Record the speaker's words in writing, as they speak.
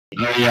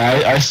Oh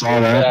yeah, I saw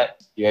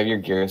that. You have your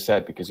gear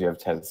set because you have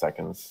 10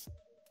 seconds.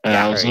 And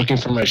I was looking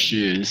for my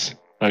shoes.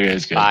 Okay,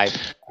 it's good.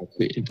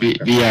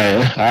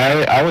 Yeah,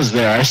 I was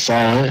there. I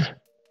saw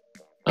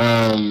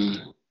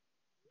it.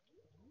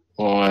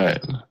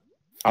 What?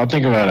 I'll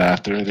think about it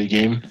after the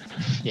game.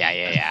 Yeah,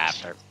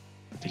 after.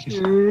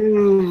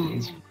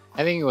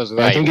 I think it was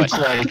right, I think it's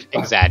like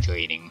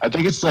exaggerating. I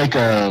think it's like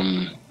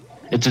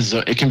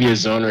it can be a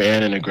zoner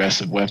and an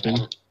aggressive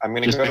weapon. I'm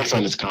gonna just go based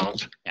on its comp.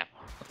 Yeah.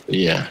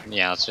 Yeah.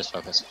 Yeah, let's just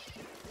focus.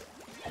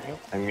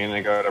 I'm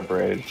gonna go to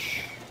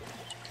bridge.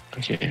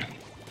 Okay.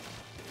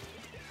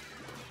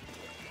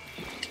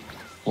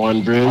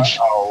 One bridge.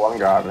 Oh, one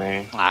got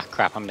me. Ah,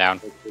 crap, I'm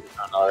down.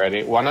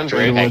 Already. One on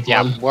bridge. Okay,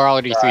 yeah, we're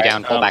already 3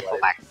 down. Pull back.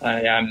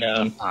 Yeah, I'm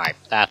down. Alright,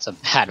 that's a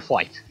bad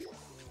wipe.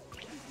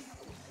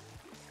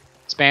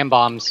 Spam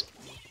bombs.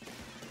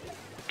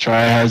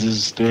 Try has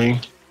his thing.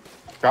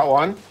 Got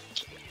one.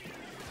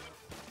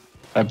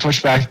 I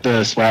push back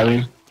the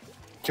splatling.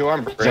 2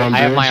 on bridge. I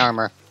have my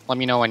armor. Let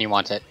me know when you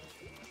want it.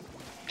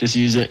 Just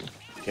use it.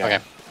 Yeah. Okay.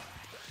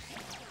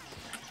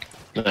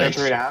 Nice.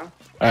 3 down. Alright,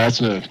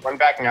 let's move. One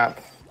backing up.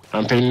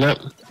 I'm painting up.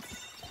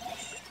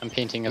 I'm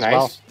painting as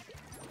well.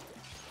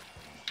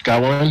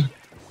 Got one.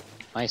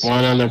 Nice.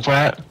 One on the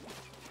plat.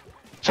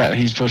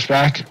 He's pushed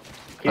back.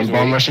 I'm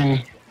bomb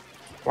rushing.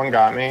 One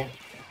got me.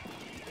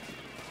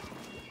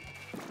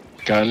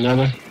 Got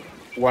another.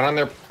 One on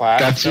their plat.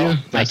 Got you.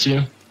 Got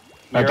you.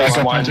 Alright, back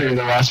up Hunter, you're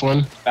the last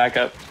one. Back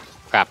up.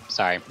 Crap,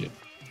 sorry.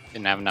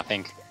 Didn't have enough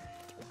ink.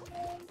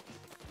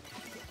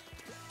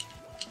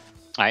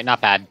 Alright, not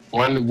bad.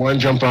 One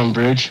jump on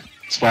bridge.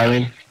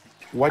 Splatling.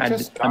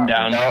 I'm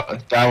down.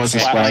 That was a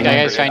splatling. You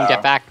guys trying to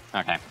get back?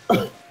 Okay.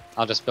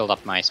 I'll just build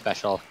up my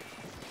special.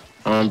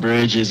 On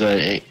bridge is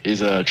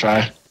a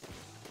try.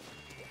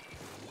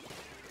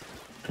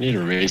 I need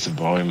to raise the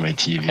volume of my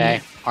TV.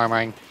 Okay,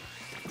 armoring.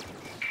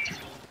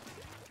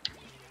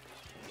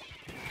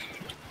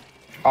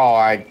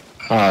 Oh,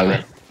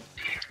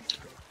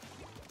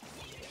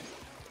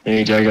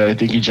 Hey, Jagga, I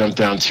think you jumped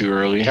down too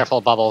early.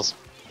 Careful, bubbles.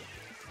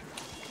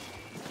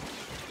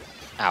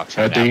 Ouch.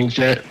 I think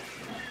that.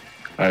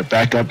 Alright,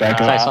 back up.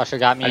 Slasher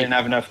got me. I didn't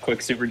have enough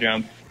quick super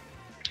jump.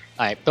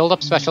 Alright, build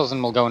up specials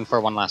and we'll go in for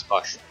one last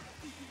push.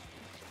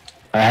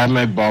 I have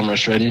my bomb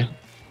rush ready.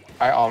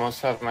 I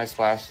almost have my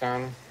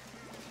splashdown.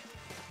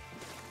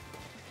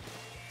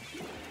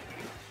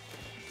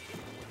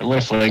 I'm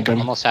gonna flank him.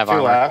 Almost have 2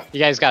 armor. left. You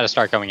guys gotta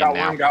start going in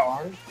now. Got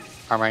one.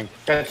 Armoring.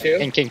 Got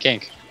 2.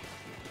 Kink.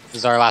 This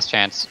is our last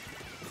chance.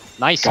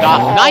 Nice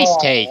stop. Nice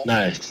take.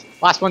 Nice.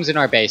 Last one's in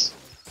our base.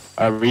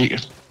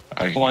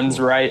 One's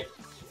right.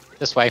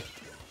 This way.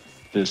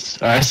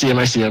 I see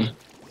him.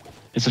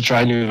 It's a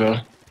try nouveau.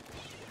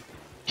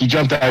 He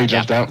jumped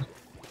out.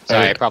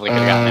 Sorry, I probably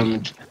could've gotten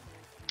him.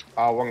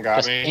 Oh, one got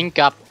Just me. ink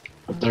up.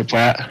 Their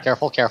plat.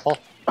 Careful.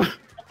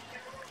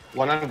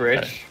 One on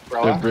bridge.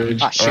 The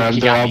bridge. Oh, shoot, he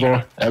got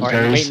me.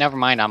 Paris. Wait, never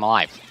mind, I'm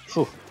alive.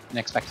 Whew, didn't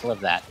expect to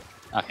live that.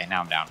 Okay,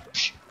 now I'm down.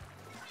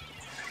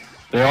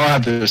 They all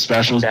have their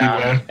specials,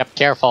 beware. Yep,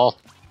 careful.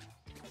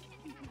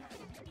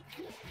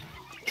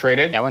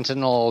 Traded? Yeah, I went in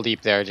a little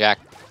deep there, Jack.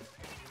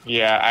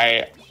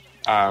 Yeah,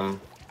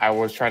 I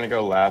was trying to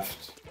go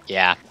left.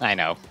 Yeah, I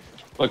know.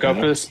 Look out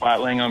for the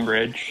splatling on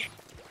bridge.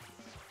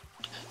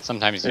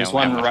 Sometimes there's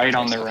one right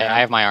on the ramp. Okay, I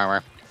have my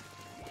armor.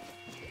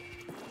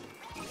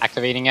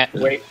 Activating it.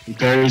 Wait.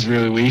 Imperi's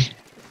really weak.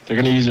 They're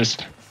gonna use this.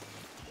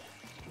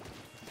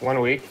 1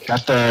 week.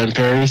 Got the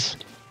Imperi's.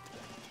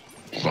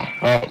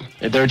 Oh,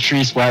 they're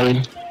tree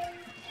splatling.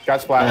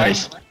 Got splatling.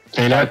 Nice.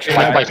 Paint up.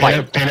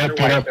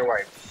 They're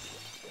white.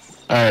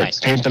 Alright, Nice.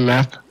 paint the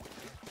map.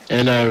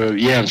 And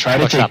yeah, I'm trying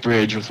to take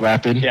bridge with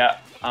rapid. Yeah,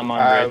 I'm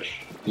on bridge.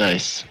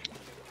 Nice.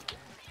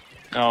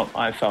 Oh,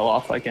 I fell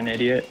off like an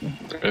idiot.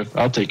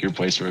 I'll take your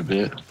place for a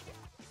bit.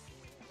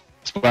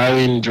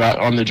 Splatling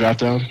on the drop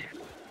down.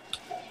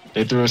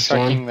 They threw a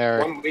storm.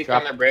 1 week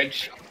on the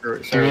bridge.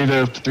 Three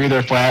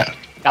their flat.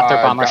 Got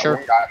their bomb rusher.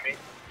 One got me.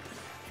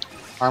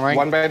 Armoring.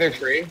 One by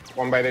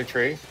their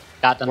tree.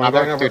 Got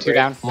another. Threw 2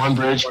 down. One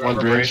bridge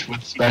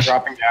with special.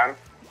 Dropping down.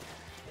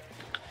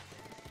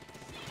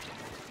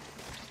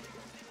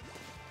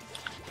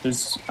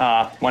 There's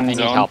one I need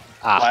zone. help.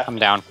 left. I'm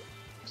down.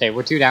 Okay,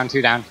 we're 2 down.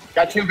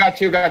 Got two.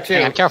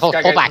 Hang on, careful.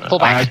 Pull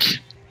back.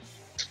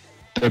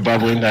 They're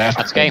bubbling.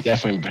 That's okay.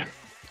 Definitely.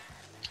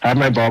 I have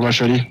my bomb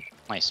rush ready.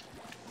 Nice.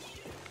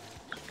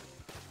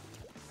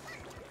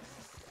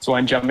 So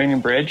I'm jumping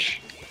in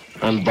bridge.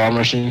 I'm bomb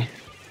rushing.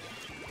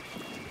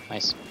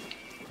 Nice.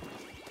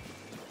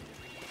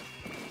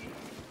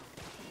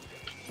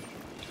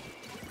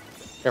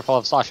 Careful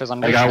of slashers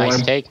on bridge. Nice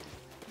one. Take.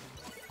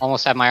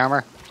 Almost have my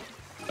armor.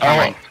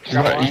 Oh,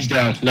 he's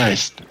down.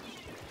 Nice.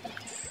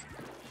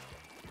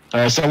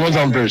 Someone's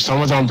on bridge. I'm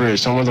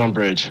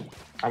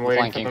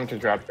waiting for them to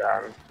drop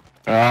down.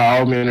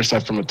 I'll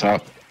intercept from the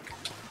top.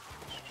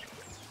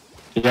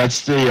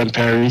 That's the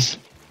Paris.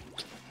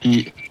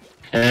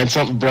 And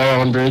something bro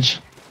on bridge.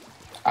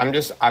 I'm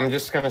just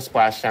gonna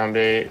splash down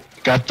bait.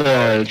 Got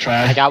the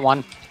try. I got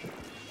one.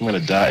 I'm gonna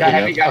die. Got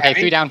heavy, got Okay,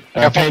 heavy. 3 down.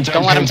 Careful,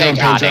 don't let him take.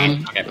 Ah,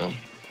 dang. Okay. No.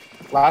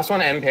 Last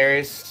one, M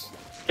parries.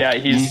 Yeah,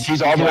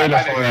 He's all the way to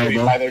by 4 their tree,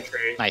 elbow. by their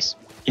tree. Nice.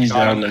 He's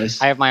Got down, him.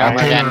 nice. I have my I'll armor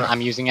paint again. our-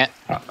 I'm using it.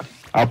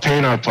 I'll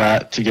paint our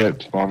plat to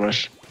get bomb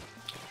rush.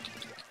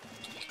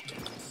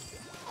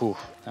 Whew,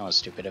 that was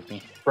stupid of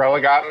me. Brella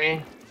got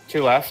me.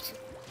 2 left.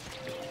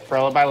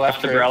 Brella by left.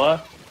 Left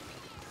umbrella.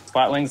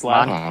 Flatling's Come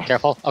left. on,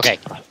 careful. Okay.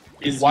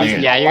 He's One-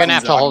 using Yeah, you're gonna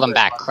have to zone. hold him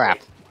back. Crap.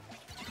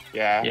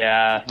 Yeah.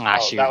 Yeah. Ah,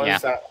 Oh, shoot, that was,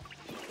 yeah.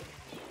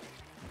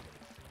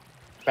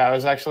 That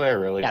was actually a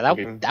really Yeah, good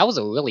game. that was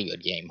a really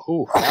good game.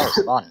 Whew, that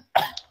was fun.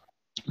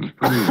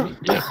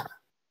 Yeah.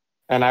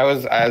 And I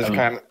was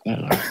kind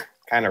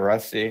That of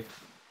rusty.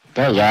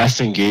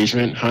 last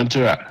engagement,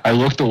 Hunter, I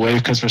looked away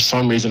because for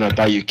some reason I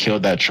thought you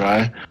killed that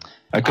try.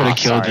 I could have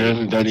killed sorry.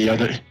 him, then the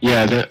other.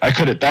 Yeah, I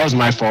could have. That was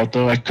my fault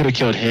though. I could have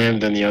killed him,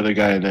 then the other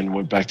guy, and then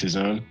went back to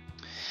zone.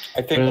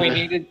 I think we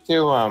needed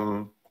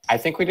to. I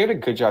think we did a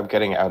good job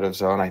getting out of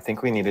zone. I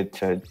think we needed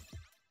to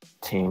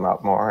team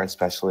up more,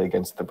 especially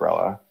against the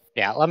Brella.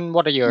 Yeah,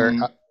 what are your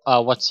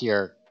what's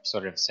your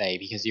sort of say?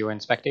 Because you were in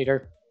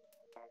spectator.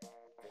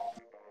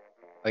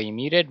 Are you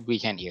muted? We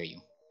can't hear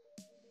you.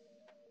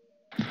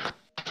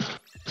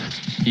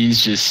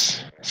 He's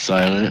just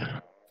silent.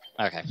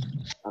 Okay.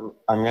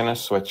 I'm gonna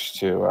switch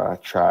to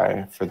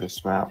try for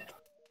this map.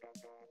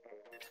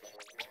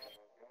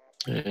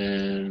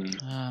 And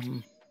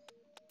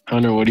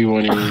Hunter, what do you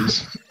want to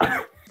use?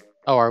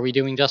 Oh, are we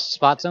doing just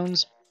spot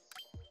zones?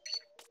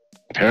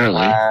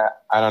 Apparently. I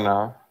don't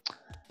know.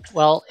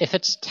 Well, if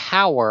it's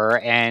tower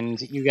and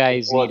you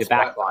guys Well, need a it's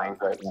splat backline, zones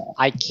right now.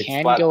 I It's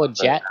can splat go a zones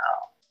right jet.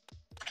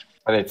 now.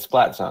 But it's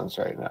splat zones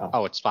right now.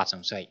 Oh, it's spot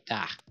zones, right?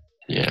 Ah.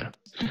 Yeah.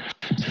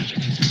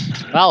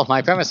 Well,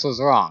 my premise was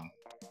wrong.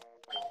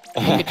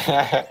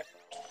 I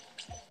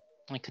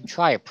could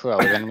try a pro,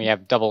 then we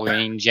have double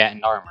range jet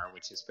and armor,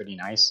 which is pretty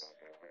nice.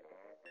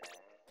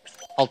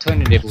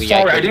 Alternatively,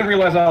 Sorry, I could... didn't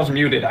realize I was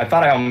muted. I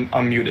thought I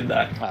unmuted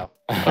that. Oh.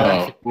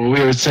 Oh, well,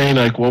 we were saying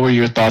like, what were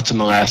your thoughts in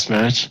the last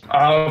match?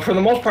 For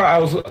the most part, I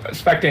was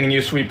spectating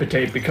you, Sweet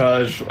Potato,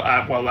 because,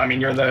 well, I mean,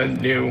 you're the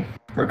new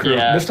recruit.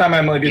 Yeah. This time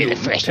I'm going to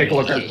take a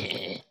look at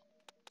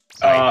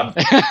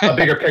a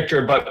bigger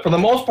picture, but for the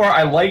most part,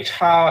 I liked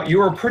how you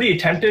were pretty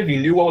attentive.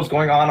 You knew what was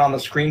going on the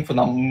screen for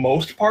the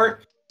most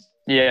part.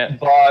 Yeah.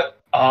 But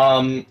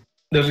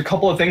there's a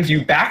couple of things.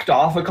 You backed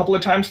off a couple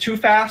of times too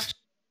fast,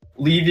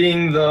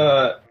 leaving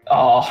the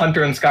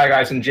Hunter and Sky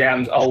Guys and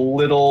Jams a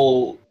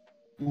little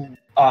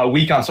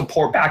weak on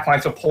support,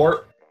 backline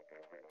support.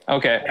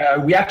 Okay.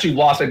 We actually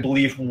lost, I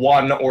believe,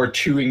 1 or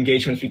 2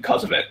 engagements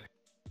because of it.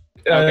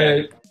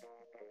 Okay.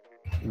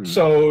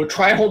 So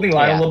try holding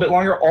line a little bit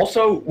longer.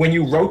 Also, when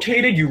you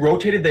rotated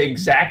the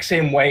exact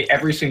same way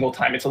every single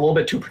time. It's a little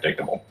bit too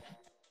predictable.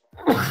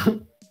 What do you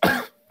mean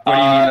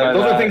by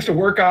those that? are things to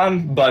work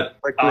on, but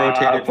Like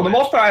rotated for the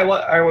most part, I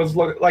was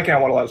liking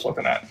what I was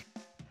looking at.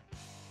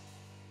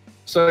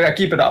 So yeah,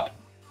 keep it up.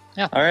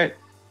 All right.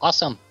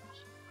 Awesome.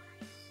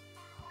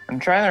 I'm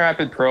trying the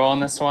rapid pro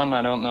on this one.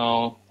 I don't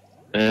know.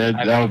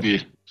 That would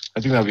be. I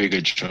think that would be a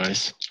good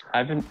choice.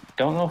 Don't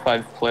know if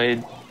I've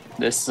played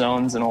this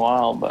zones in a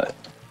while, but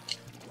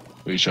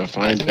We shall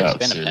find think it's out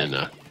been a soon bit.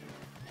 enough.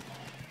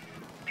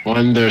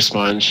 One there,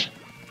 Sponge.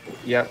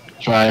 Yep.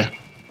 Try.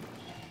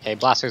 Okay,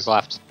 blasters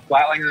left.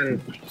 Flatling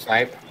on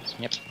snipe.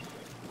 Yep.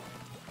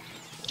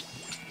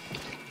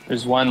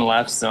 there's one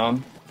left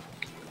zone.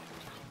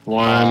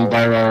 One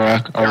by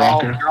our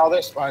rocker. They're all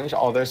their sponge.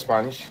 All their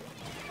sponge.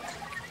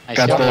 Nice.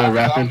 Got Yep. the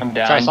rapid. I'm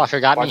down. Try Slasher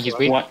got me. Watch He's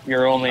the- weak.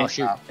 You're only. Oh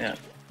shoot. Yeah.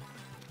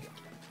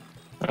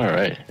 All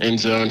right. End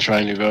zone.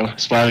 Try Nouveau.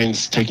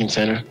 Splitting's taking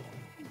center.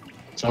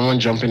 Someone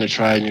jumping to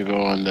try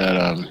Nouveau on that.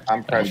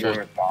 I'm pressuring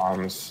with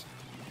bombs.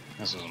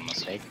 This was a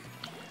mistake.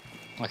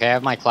 Okay, I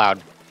have my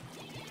cloud.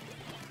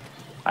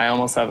 I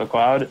almost have a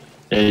cloud.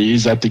 Yeah,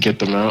 use that to get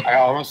them out. I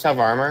almost have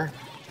armor.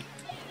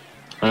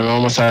 I'm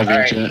almost out of All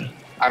right. inkjet.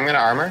 I'm gonna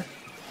armor.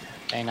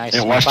 Okay, nice.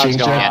 Yeah, My watch cloud's King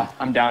going Jet. in.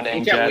 I'm down to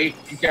You get inkjet. weak.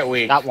 You get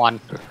weak. Got one.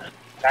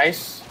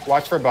 Nice.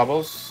 Watch for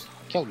bubbles.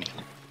 Killed me.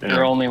 Yeah.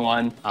 You're only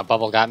one.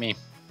 Bubble got me. All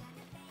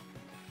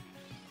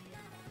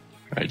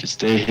right, just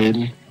stay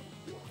hidden.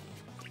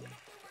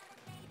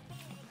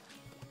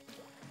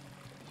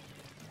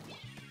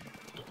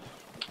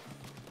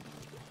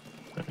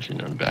 Actually,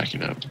 no, I'm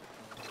backing up.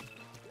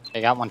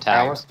 They got one I tag.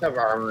 almost have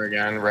armor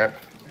again. Rip.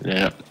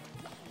 Yep.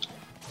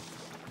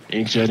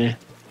 Inkjetty.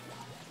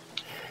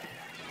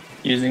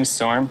 Using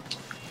storm.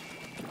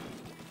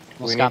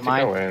 Almost We got need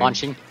to go mine. in.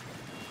 Launching.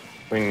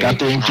 We need. Got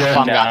the inkjet.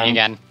 Bum got down. me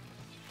again.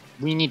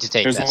 We need to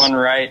take There's this. one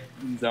right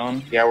in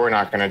zone. Yeah, we're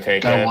not gonna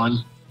take Got it.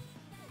 one.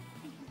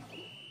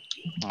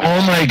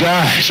 Oh my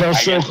gosh, that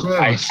was so I,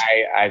 close.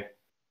 I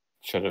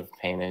should have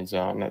painted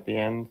zone at the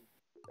end.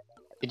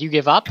 Did you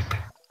give up?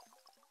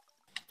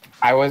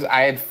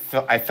 I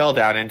fell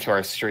down into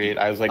our street.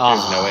 I was like,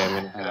 there's no way I'm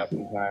gonna get up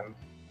in time.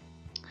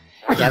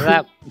 Yeah,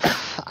 that.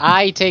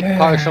 I take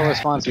partial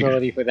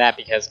responsibility for that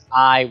because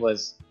I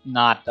was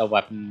not a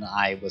weapon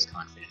I was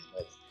confident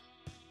with.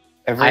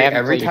 I haven't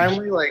Every played- time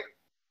we like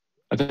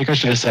I think I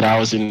should have said I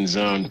was in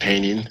zone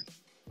painting.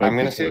 I'm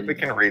gonna see if we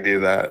can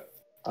redo that.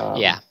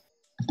 Yeah.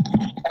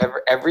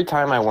 Every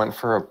time I went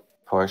for a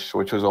push,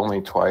 which was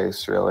only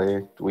twice,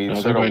 really, we No,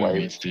 sort they're of going to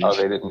main wiped. stage. Oh,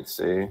 they didn't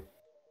see.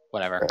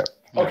 Whatever.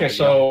 Okay,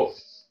 so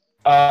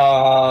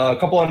a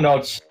couple of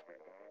notes.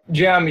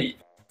 Jam,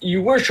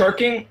 you were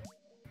sharking,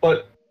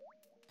 but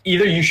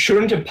either you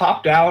shouldn't have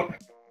popped out,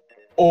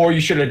 or you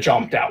should have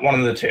jumped out. One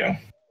of the two.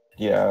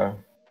 Yeah.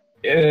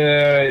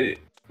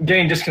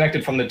 Getting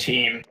disconnected from the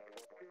team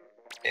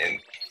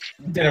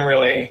didn't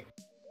really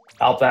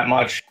help that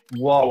much.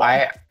 Well,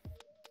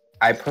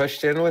 I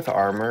pushed in with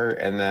armor,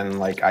 and then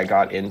like I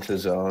got into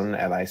zone,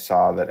 and I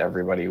saw that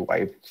everybody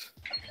wiped.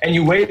 And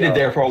you waited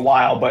there for a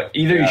while, but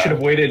either you Yeah. should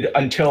have waited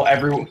until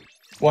everyone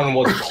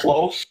was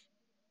close,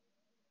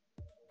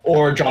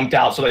 or jumped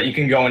out so that you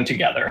can go in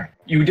together.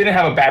 You didn't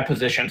have a bad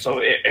position, so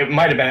it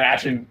might have been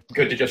actually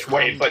good to just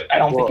wait, but I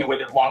don't think you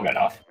waited long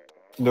enough.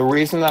 The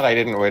reason that I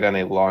didn't wait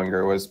any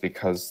longer was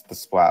because the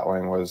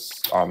Splatling was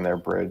on their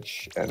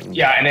bridge, and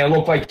Yeah, and it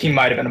looked like he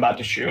might have been about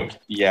to shoot.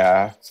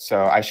 yeah,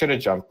 so I should have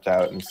jumped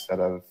out instead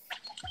of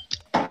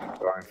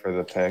going for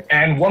the pick.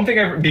 And one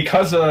thing,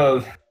 because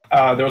of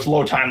there was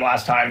low time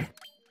last time,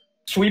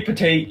 Sweet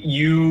Potato,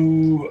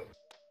 you,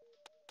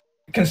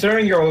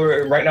 considering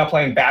you're right now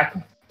playing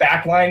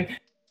backline,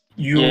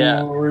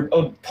 you're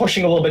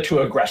pushing a little bit too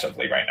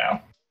aggressively right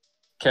now.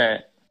 Okay.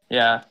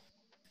 Yeah.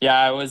 Yeah,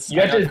 I was.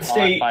 You I have to got caught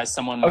stay by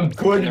someone a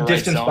good in the right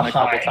distance zone a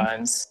couple behind.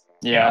 times.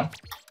 Yeah.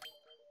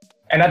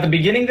 And at the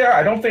beginning there,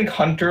 I don't think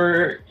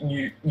Hunter,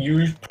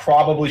 you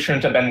probably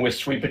shouldn't have been with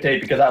Sweet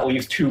Potato because that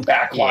leaves two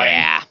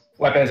backline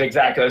weapons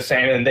exactly the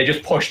same, and they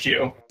just pushed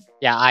you.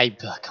 Yeah, I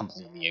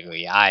completely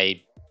agree.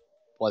 I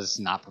was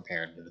not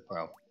prepared for the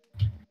pro.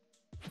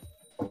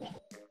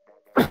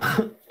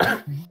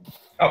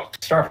 Oh,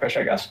 Starfish,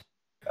 I guess.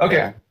 Okay,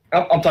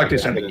 Yeah. I'll talk to you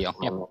No soon. big deal.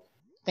 Yep.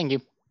 Thank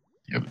you.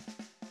 Yep.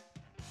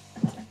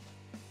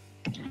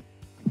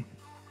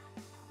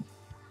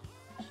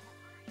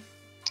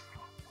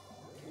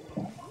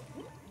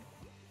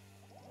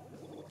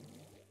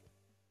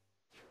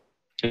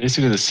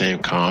 Basically the same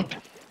comp,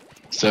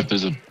 except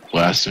there's a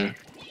blaster.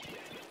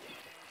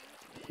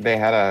 They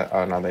had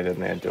oh no, they didn't.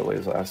 They had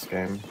dualies last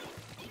game.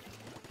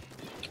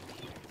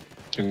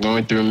 They're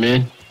going through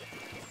mid.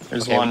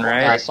 There's Okay, one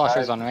right.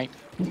 Slosher's on right.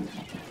 I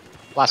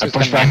Blaster's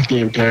push coming in. back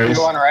the Paris.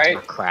 You on right?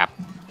 Oh, crap.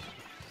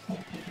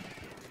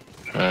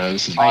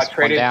 This is Nice, one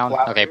traded down.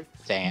 Blaster. Okay,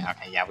 dang it.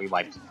 Okay, yeah, we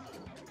wiped.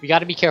 We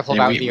gotta be careful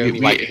Yeah, about we- the we- early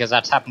we- wipe because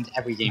that's happened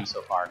every game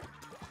so far.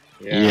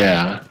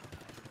 yeah.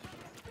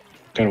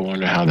 Gotta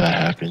wonder how that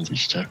happens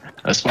each time.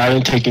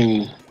 Spying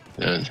taking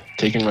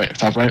right,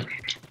 top right.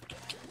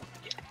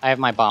 I have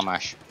my bomb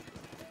rush.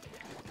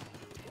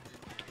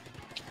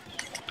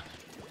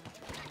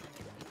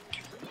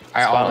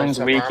 I almost Spotland's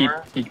have weak.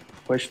 armor. He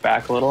pushed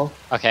back a little.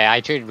 Okay, I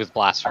traded with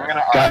Blaster. I'm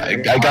gonna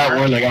I got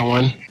one. I got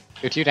one.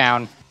 You're two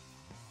down.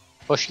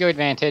 Push your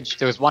advantage.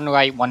 There's one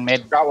right, one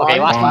mid. Got one. Okay,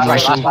 last Bomb one's right,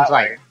 rushing. last one's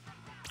right.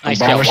 Nice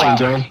Bomb kill. rushing Wow.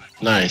 down.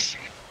 Nice.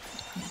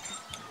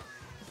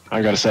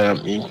 I gotta set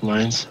up ink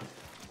mines.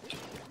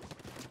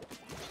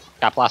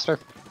 Got Blaster.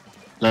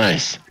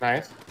 Nice.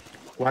 Nice.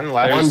 One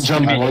left. One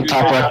jump, one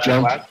top left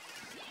jump.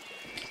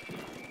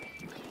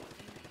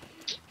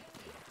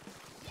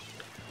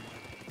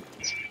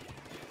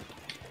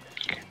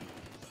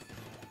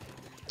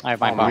 I have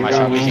my Oh bomb my rush.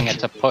 I'm God. using it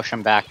to push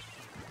him back.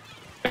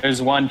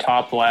 There's one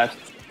top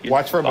left.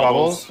 Watch for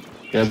bubbles.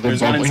 Yeah, they're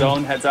There's one in bubbling.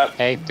 zone. Heads up.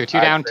 Okay, they're two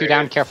I down, two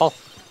down. traded. Careful.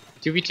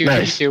 2v2,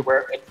 Nice. 2v2. We're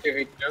at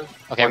 2v2.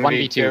 Okay,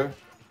 1v2.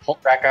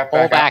 Hold Back up. Pull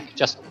Back. back.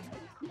 Just.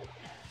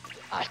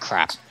 Ah,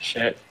 crap.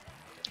 Shit.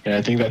 Yeah,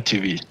 I think that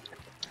 2v.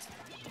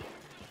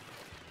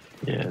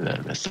 Yeah,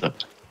 that messed up.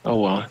 Oh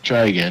well,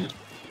 try again.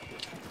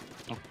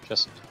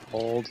 Just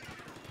hold.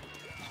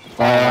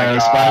 my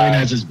God. Spying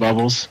has his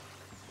bubbles.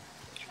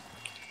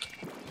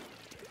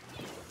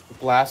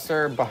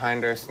 Blaster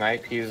behind our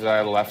snipe. He's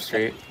left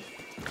street.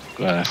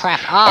 Crap. Oh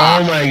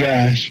Ah! my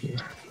gosh.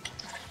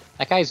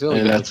 That guy's really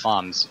Yeah, good with that's-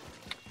 bombs.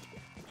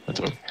 That's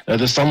what.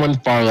 There's someone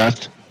far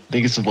left. I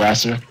think it's the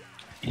blaster.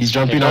 He's Okay,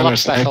 jumping build on up our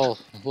snipe. special.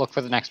 Look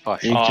for the next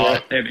push. Ink Oh,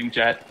 jet. saving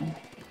jet.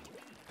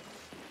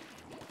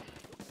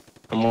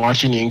 I'm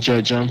watching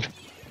Inkjet jump.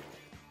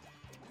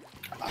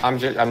 I'm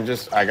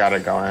just. I gotta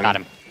go in. Got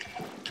him.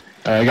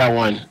 I got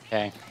one.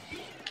 Okay.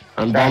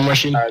 I'm bomb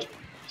rushing.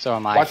 So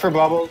am I. Watch for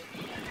bubbles.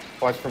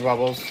 Watch for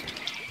bubbles.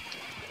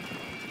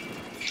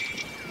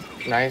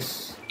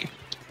 Nice.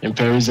 And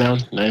Perry's down.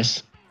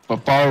 Nice.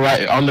 But far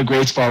right, on the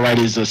grates far right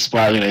is the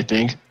Splatling, I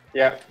think.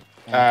 Yep.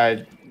 Yeah,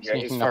 he's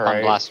Sneaking far up on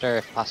right. Blaster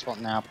if possible.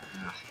 No.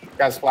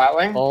 Got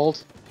Splatling.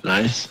 Hold.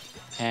 Nice.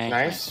 Okay.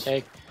 Nice.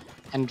 Take.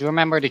 And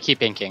remember to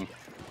keep inking.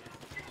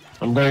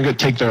 I'm gonna go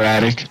take their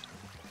attic.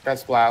 Got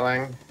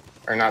Splatling.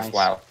 Or not Nice.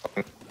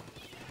 Splatling.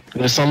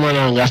 There's someone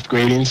on left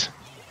gratings.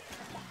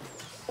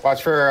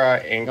 Watch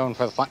for ink. Going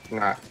for the front.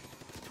 Not.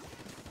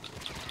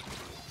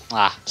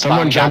 Ah. Someone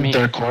Splatling got jumped me.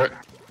 their court.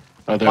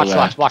 Oh, their Watch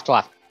left. left. Watch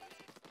left.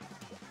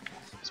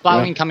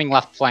 Splatling coming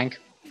left flank.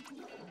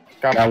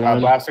 Got Got one.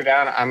 Blaster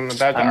down. I'm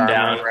about to I'm armor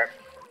down. rip.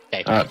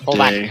 Okay. Pull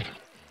Dang.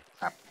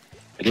 back.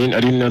 I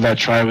didn't know that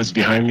try was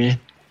behind me.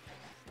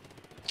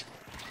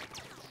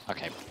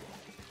 Okay.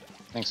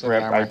 Thanks for the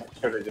Rip, I armor.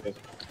 should have just.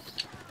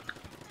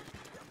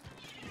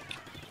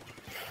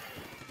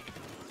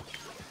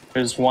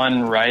 There's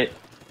one right.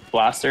 I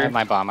Blaster. have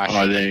my bomb rush.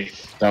 Oh,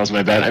 that was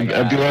my bad.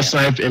 I'm below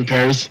snipe in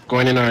pairs,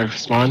 going in our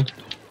spawn.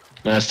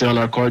 Still in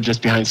our core,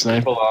 just behind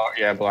snipe. Below,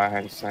 yeah,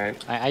 behind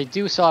side. I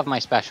do still have my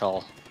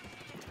special,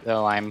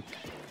 though I'm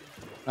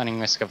running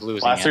risk of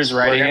losing Blaster's it.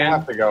 right We're gonna again.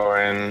 have to go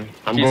in.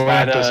 I'm He's going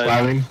got after a-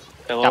 spouting.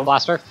 Got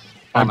blaster?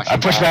 How much? I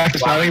pushed back the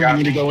spouting. We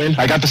need to go in.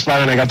 I got the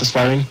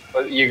spouting.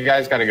 But you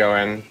guys gotta go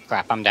in.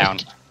 Crap, I'm down.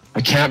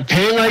 I can't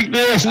ping like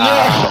this. No.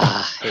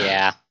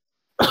 Yeah.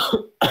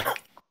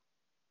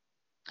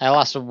 I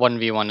lost a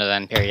 1v1 to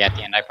then Perry at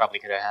the end. I probably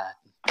could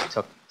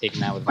have taken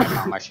that with my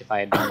bomb rush if I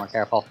had been more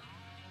careful.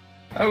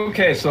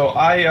 Okay, so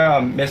I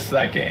missed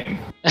that game.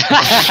 Good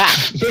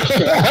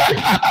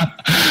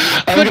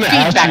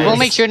feedback. We'll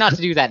make sure not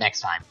to do that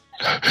next time.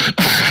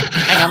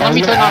 Hang on, let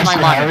me turn on my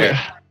monitor.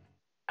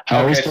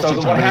 Okay, so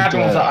what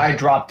happened was I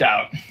dropped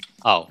out.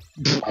 Oh.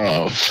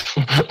 Oh.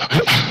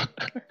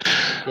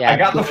 Yeah. I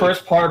got the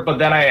first part, but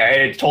then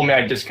it told me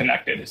I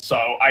disconnected, so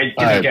I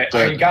didn't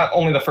I got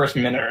only the first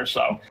minute or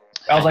so.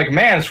 I was like,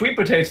 man, Sweet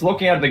Potato's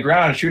looking at the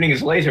ground, shooting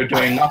his laser,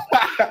 doing nothing.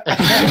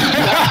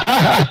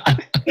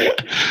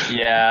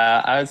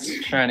 Yeah, I was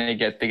trying to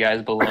get the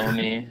guys below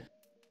me.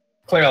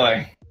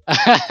 Clearly.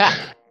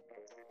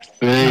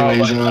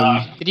 Anyways,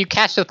 Did you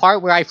catch the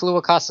part where I flew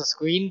across the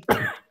screen?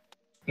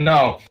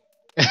 No.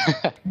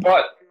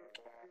 But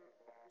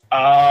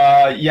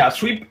yeah,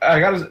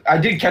 I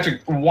did catch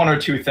one or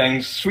two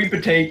things. Sweet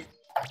Potato,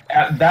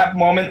 at that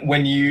moment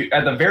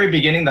at the very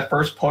beginning, the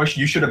first push,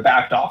 you should have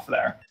backed off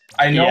there.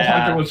 I know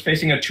Hunter was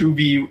facing a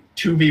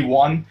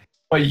 2v1,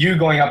 but you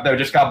going up there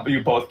just got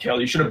you both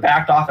killed. You should have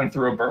backed off and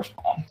threw a burst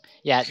bomb.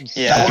 Yeah.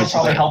 That would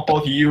probably help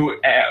both you,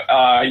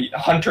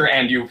 Hunter,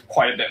 and you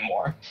quite a bit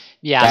more.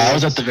 Yeah. that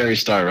was at the very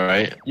start,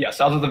 right? Yes,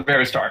 that was at the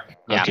very start.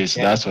 Yeah. Okay,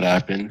 so that's what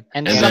happened.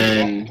 And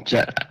then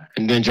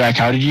Jack,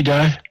 how did you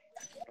die?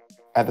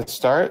 At the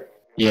start,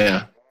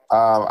 Yeah.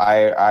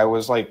 I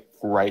was like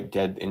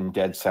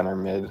dead center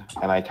mid,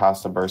 and I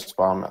tossed a burst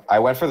bomb. I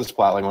went for the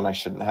splatling when I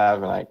shouldn't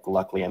have, and I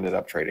luckily ended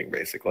up trading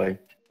basically.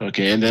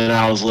 Okay, and then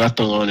I was left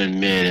alone in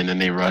mid, and then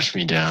they rushed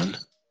me down.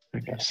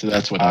 Okay, so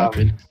that's what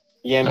happened.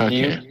 Yeah,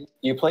 Okay. do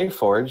you play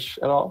Forge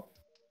at all?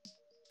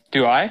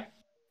 Do I?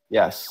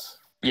 Yes.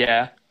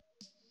 Yeah.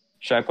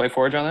 Should I play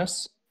Forge on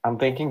this? I'm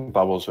thinking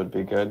bubbles would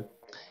be good.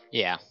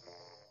 Yeah.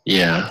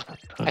 Yeah.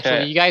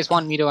 Actually, you guys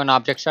want me to an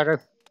object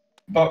shutter?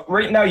 But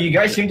right now, you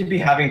guys seem to be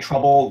having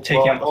trouble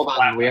taking out the hold on,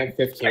 flat. we have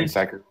 15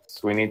 seconds.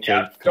 We need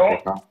to.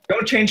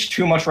 Don't change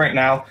too much right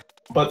now.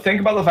 But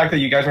think about the fact that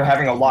you guys are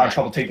having a lot of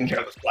trouble taking care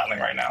of this flatling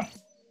right now.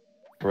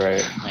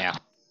 Right. Yeah.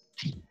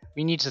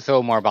 We need to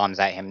throw more bombs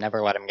at him,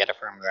 never let him get a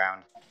firm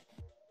ground.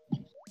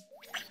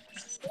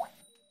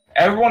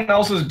 Everyone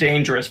else is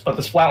dangerous, but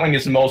the Splatling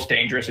is most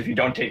dangerous if you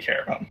don't take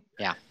care of him.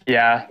 Yeah.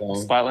 Yeah,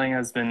 Splatling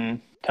has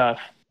been tough.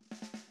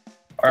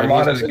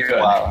 Armada's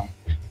good.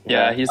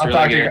 Yeah, he's I'll really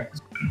talk to you good.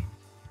 guys.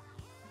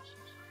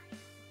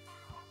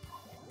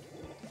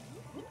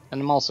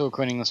 And I'm also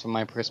recording this from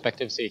my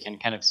perspective so you can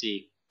kind of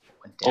see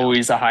what went down. Oh,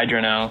 he's a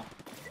Hydra now.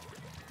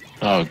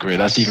 Oh, great.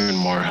 That's even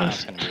more.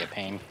 That's gonna be a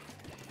pain.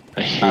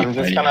 I hate I'm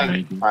just fighting gonna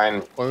Hydra.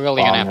 find. We're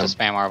really gonna have to him.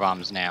 spam our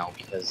bombs now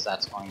because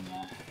that's going to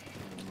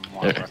be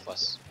more Yeah.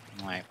 worthless.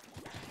 Alright.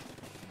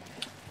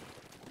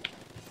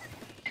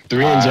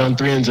 3 in zone,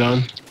 3 in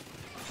zone.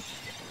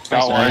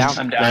 Got one. Nice.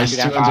 I'm down. Nice.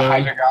 down. 2 in zone.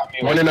 Hydra got me.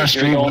 One in our You're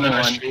street, the one only in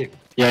our one. street.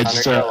 Yeah,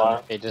 just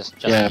Okay, just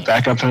yeah,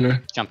 back up,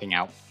 Hunter. jumping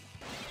out.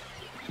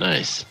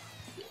 Nice.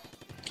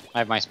 I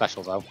have my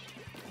special though.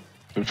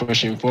 We're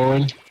pushing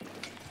forward.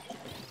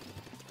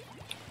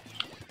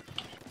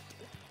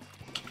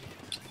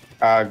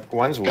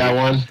 One's weak. Got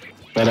one.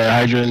 But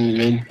Hydra in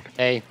mid.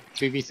 Hey,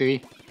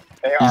 3v3.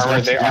 They He's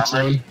armored. They left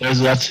armored. zone.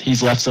 There's left.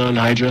 He's left zone.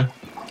 Hydra.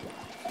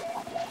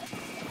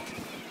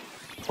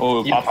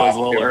 Oh, You Pop was a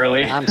little popped it.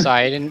 early. I'm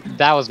sorry, I didn't.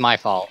 That was my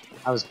fault.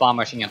 I was bomb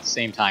rushing at the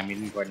same time. We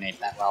didn't coordinate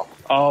that well.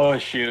 Oh,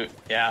 shoot.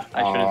 Yeah, I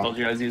should Aw. have told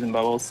you I was using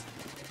bubbles.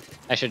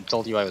 I should have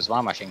told you I was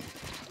bomb rushing.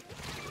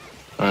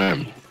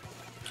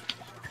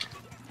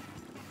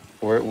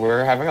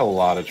 We're having a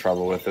lot of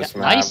trouble with this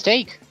map. Nice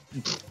take.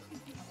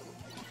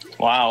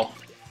 Wow.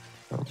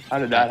 How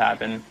did that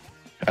happen?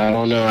 I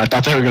don't know. I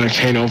thought they were gonna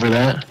cane over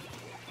that.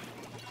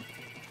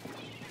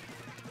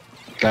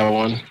 Got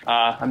one.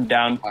 I'm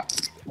down.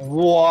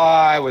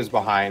 Why was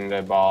behind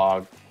a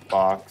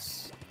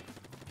box?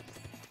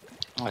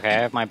 Okay,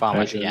 I have my bomb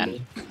rush Hydra.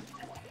 again.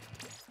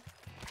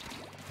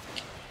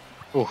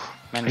 Ooh,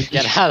 managed to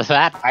get out of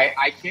that.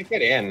 I can't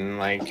get in.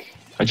 Like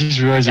I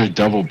just realized they're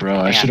double, bro.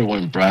 I Yeah. should have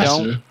went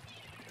Braster.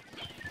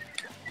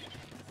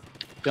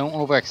 Don't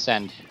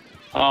overextend.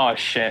 Oh,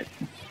 shit.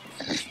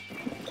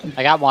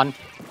 I got one.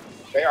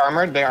 they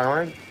armored. They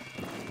armored.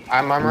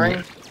 I'm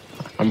armoring.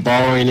 I'm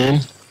borrowing in.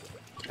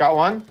 Got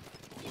one.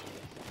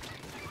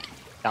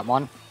 Got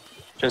one.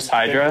 Just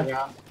Hydra?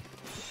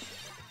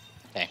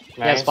 Okay. You Nice.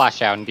 guys splash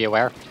down. Be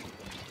aware.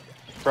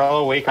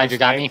 Brella weak. on Hydra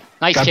got snipe. me.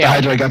 Nice Got the kill.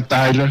 Hydra. Got the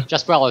Hydra.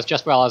 Just Brellas.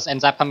 Just Brellas.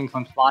 Ends up coming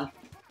from spawn.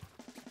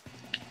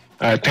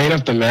 Alright, paint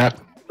up the map.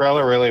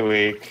 Umbrella really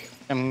weak.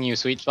 I'm giving you a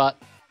sweet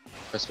spot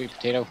for sweet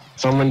potato.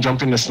 Someone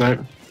jump in the snipe.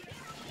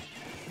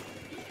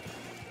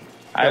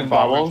 I have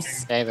bubbles.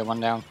 Okay, the one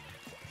down.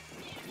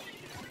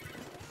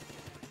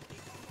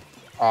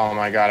 Oh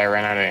my god, I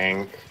ran out of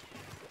ink.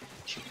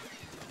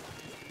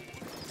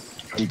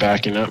 I'm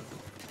backing up.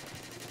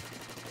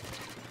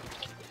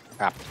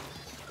 Crap.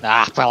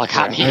 Ah, Umbrella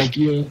caught me. Thank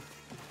you.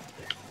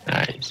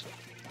 Nice.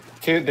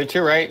 The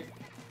two right.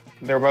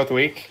 They're both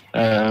weak.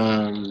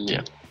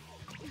 Yeah.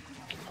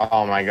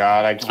 Oh my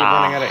god, I keep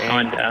running out of ink.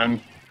 Going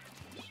down.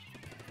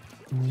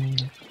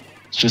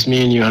 It's just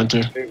me and you,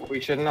 Hunter. Dude, we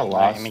shouldn't have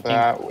lost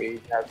that. We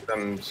had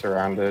them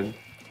surrounded.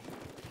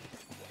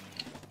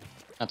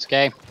 That's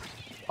okay.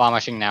 Bomb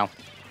rushing now.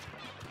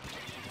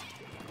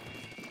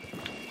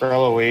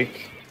 Umbrella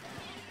weak.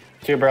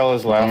 2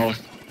 umbrellas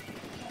left.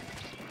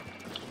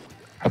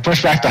 I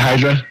pushed back the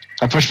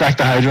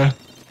Hydra.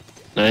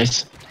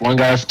 Nice. One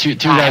guy, two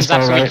guys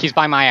far right. He's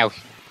by my house.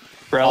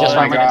 Bro, Just Oh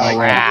my my god,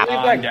 crap.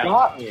 I believe that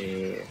got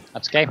me.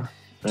 That's okay.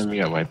 Then we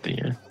got wiped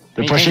again.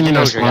 They're Maintain pushing in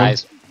us, composure,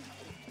 guys.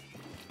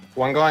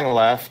 One going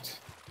left.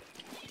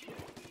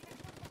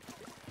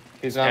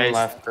 He's on Nice.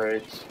 left,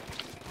 great.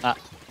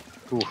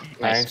 Ooh,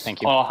 nice. Nice.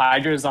 Thank you. Oh,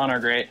 Hydra's on are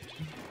great.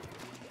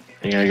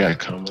 I think I got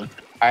combo.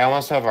 I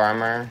almost have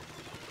armor.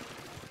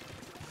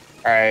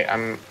 Alright,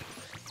 I'm...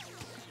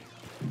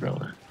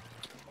 Umbrella.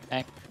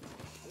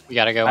 We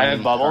gotta go I have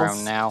in bubbles.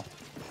 around now.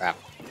 Crap.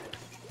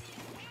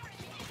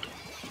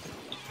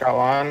 Got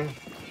one.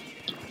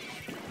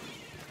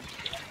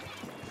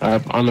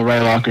 Up on the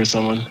right locker,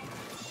 someone.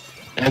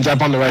 Ends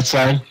up on the right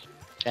side.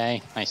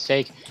 Okay, nice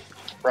take.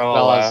 Umbrella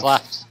Bella's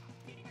left.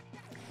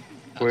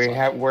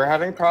 left. We're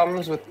having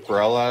problems with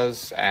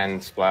umbrellas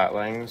and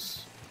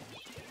splatlings.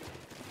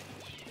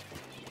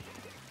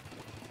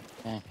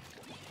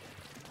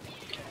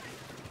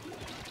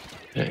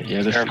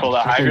 Yeah, they're Careful, the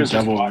freaking Hydra's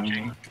just double.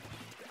 watching.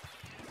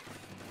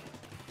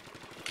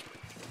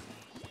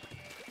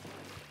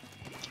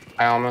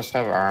 I almost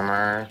have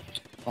armor.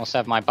 Almost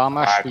have my bomb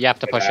rush. We have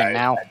to push in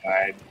now. I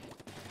died.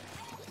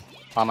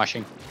 Bomb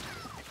rushing.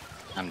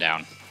 I'm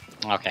down.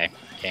 Okay,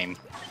 game.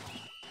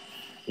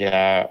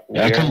 Yeah,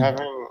 Yeah, we're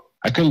having...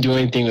 I couldn't do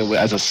anything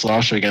as a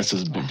slosher against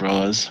those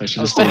umbrellas. I should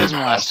I have was stayed better as than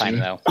last time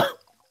faster.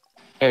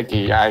 though. Icky,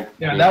 Yeah,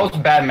 that was a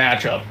bad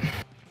matchup.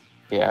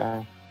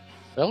 Yeah.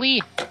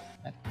 Really?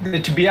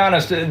 To be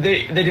honest,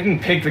 they didn't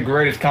pick the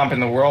greatest comp in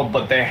the world,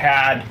 but they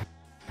had...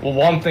 Well,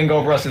 one thing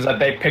over us is that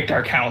they picked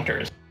our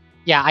counters.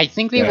 Yeah, I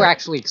think they Yeah. were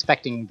actually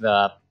expecting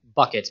the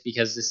buckets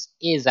because this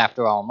is,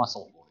 after all,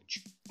 Muscle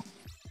Forge.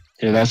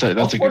 Yeah, that's a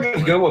Forge good is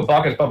point. good with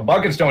buckets, but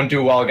buckets don't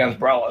do well against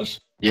umbrellas.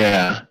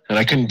 Yeah, and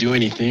I couldn't do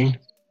anything.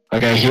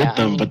 Like I hit Yeah, I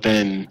them, mean- but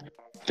then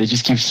they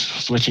just keep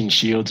switching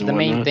shields and The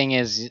main whatnot. thing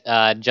is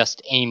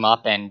just aim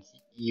up and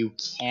you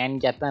can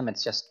get them,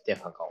 it's just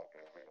difficult.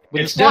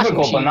 With It's the slashing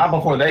difficult, but machine- not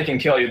before they can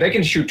kill you. They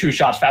can shoot 2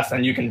 shots faster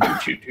than you can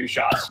shoot 2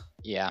 shots.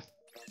 Yeah.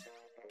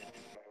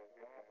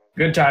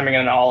 Good timing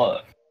and all.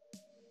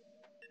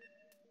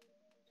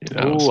 Yeah,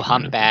 that was Ooh, good.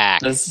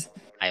 humpback. This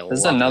I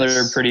is love another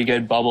this. pretty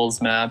good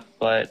bubbles map,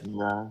 but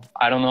Yeah.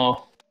 I don't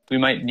know. We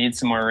might need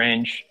some more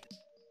range.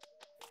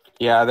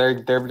 Yeah, they're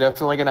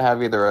definitely gonna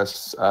have either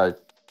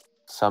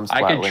some.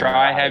 I could splatling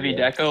try or heavy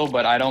Hydra. deco,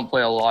 but I don't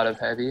play a lot of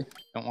heavy.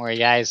 Don't worry,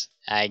 guys.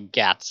 I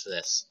got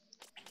this.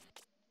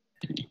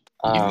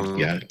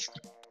 Yeah.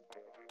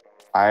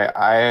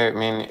 I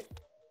mean,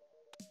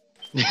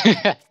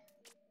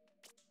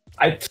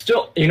 I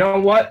still, you know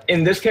what?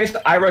 In this case,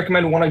 I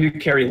recommend one of you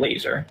carry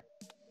laser.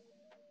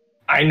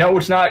 I know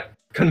it's not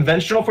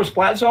conventional for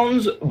splat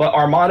zones, but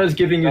Armada is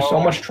giving you so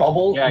Oh, much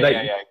trouble yeah, that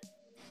yeah, yeah.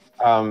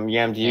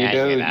 Yam, do you Yeah, I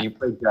hear do? that. You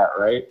play Jet,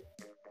 right?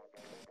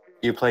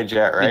 You play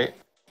Jet, right?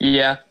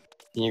 Yeah,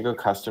 Can you go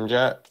custom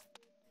Jet?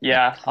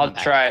 yeah, I'll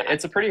Humpback. try it.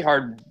 It's a pretty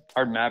hard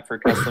map for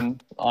custom,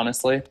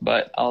 honestly,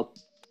 but I'll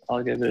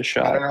give it a I don't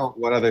shot. know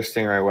what other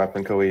Stingray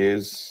weapon could we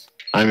use.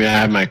 I mean, I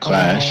have my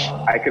Clash.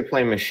 I could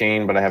play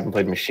Machine, but I haven't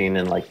played Machine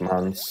in like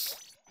months.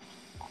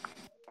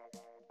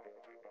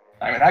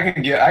 I mean, I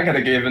could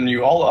have given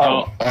you all.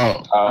 Oh,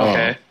 Oh, Oh,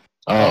 okay.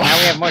 oh. Now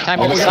we have more time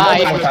Oh, to we got a decide.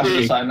 little more time to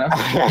decide now.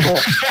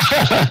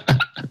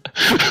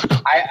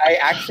 I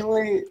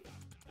actually.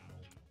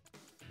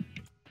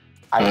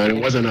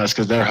 It wasn't us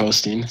because they're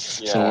hosting,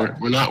 so Yeah.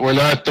 we're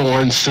not the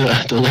ones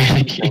delaying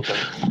the game.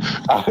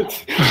 Or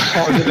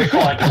did they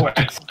call it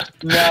quits?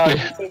 No.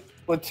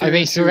 Are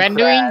they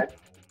surrendering?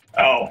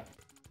 Oh,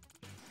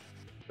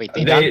 Wait,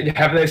 they done?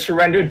 have they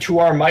surrendered to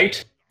our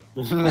might?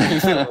 In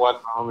one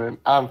moment.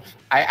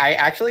 I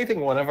actually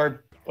think one of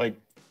our like,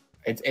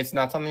 it's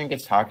not something that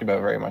gets talked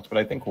about very much, but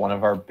I think one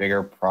of our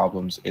bigger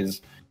problems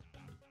is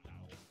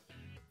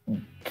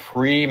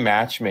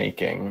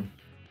pre-matchmaking.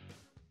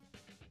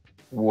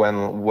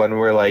 When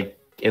we're like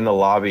in the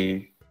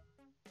lobby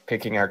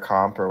picking our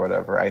comp or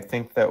whatever, I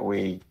think that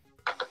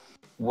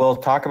we'll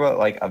talk about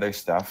like other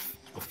stuff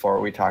before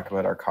we talk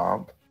about our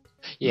comp.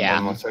 And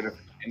Yeah. we'll sort of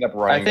end up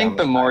running I think down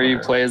the more you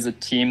timer. play as a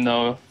team,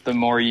 though, the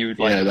more you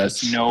like Yeah,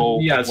 that's- just know.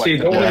 Yeah, what see, to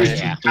the only play. reason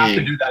Yeah. you have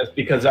to do that is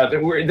because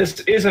this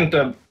isn't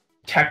a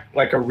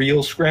like a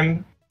real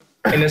scrim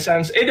in a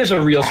sense. It is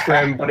a real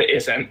scrim, but it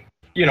isn't.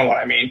 You know what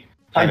I mean.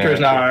 Hunter's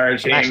not on our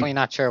team. I'm actually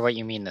not sure what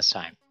you mean this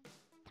time.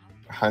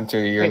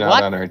 Hunter, you're Wait, not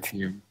what? on our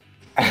team.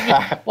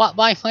 What?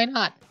 Why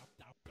not?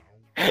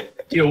 Do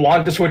you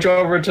want to switch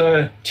over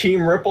to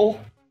Team Ripple?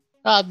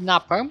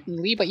 Not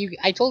permanently, but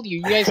I told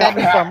you guys had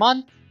me for a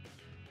month.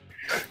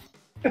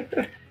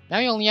 Now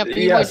you only have 3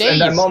 more Yes, days.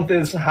 and that month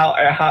is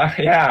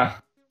yeah.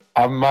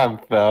 A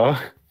month, though.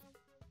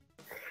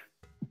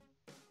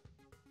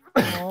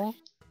 Oh,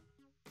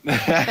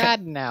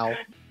 sad now.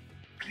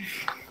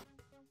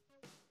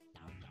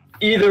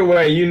 Either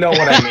way, you know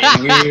what I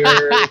mean.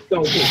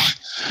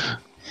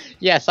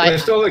 Yes, We're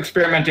still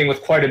experimenting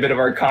with quite a bit of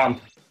our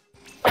comp.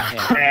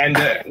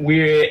 Yeah.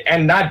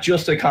 And not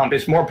just a comp,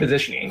 it's more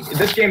positioning.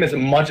 This game is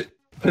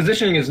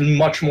positioning is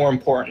much more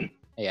important.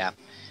 Yeah.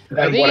 Than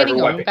Are they whatever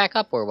getting weapon. owned back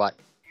up or what?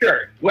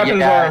 Sure,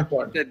 weapons are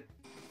important.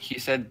 He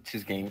said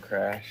his game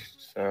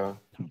crashed, so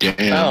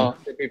Damn. Oh,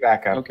 should be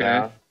back up Okay.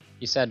 now.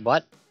 You said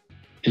what?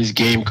 His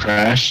game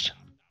crashed.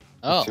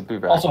 Oh, Should be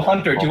back Also, up.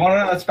 Hunter, do you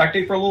want to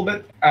spectate for a little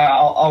bit?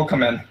 I'll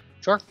come in.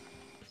 sure.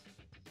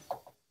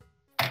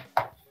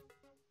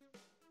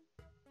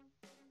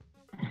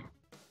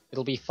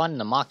 It'll be fun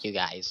to mock you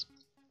guys.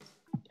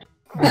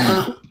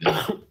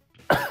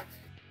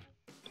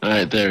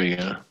 Alright, there we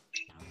go.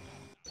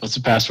 What's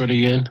the password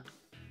again?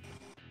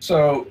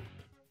 So,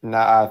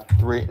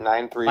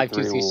 9331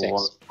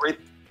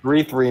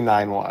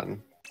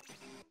 3391.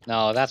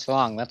 No, that's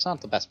wrong. That's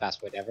not the best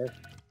password ever.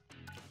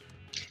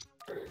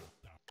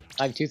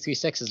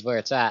 5236 is where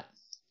it's at.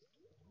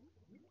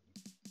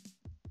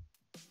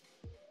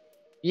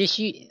 The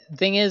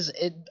thing is,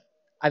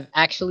 I've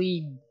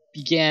actually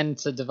began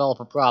to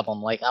develop a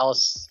problem. Like,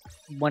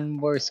 when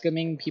we're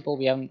scrimming people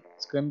we haven't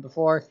scrimmed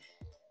before,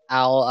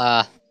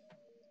 I'll,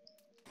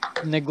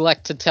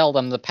 neglect to tell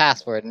them the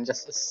password and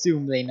just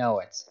assume they know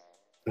it.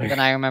 But then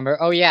I remember,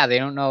 oh yeah, they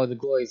don't know the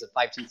glories of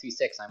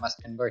 5236, I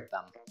must convert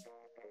them.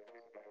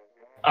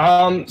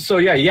 so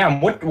yeah,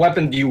 what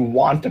weapon do you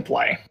want to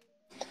play?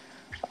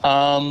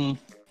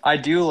 I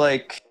do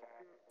like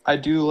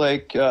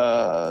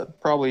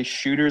probably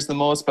shooters the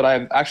most, but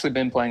I've actually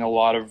been playing a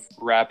lot of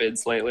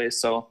rapids lately,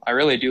 so I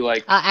really do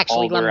like Actually,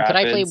 all the Lemon, could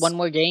I play rapids. one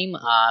more game?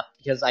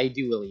 Because I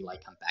do really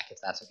like Humpback,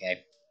 if that's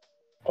okay.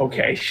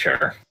 Okay,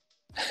 sure.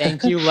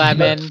 Thank you,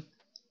 Lemon.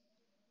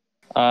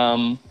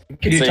 Can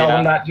you So, tell yeah.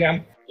 them that,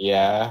 Jam?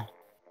 Yeah.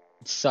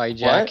 Sorry,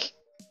 Jack.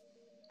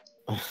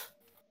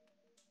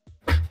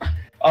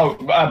 Oh,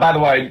 by the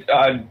way,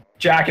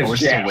 Jack is We're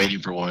still Jam. waiting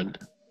for one.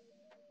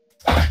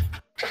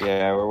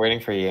 Yeah, we're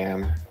waiting for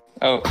Yam.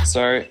 Oh,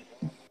 sorry.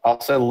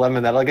 Also,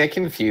 Lemon, that'll get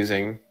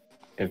confusing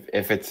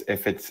if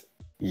it's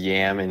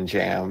Yam and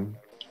Jam.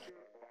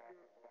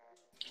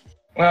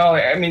 Well,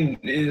 I mean,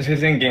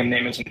 his in-game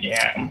name isn't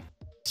Yam,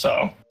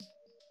 so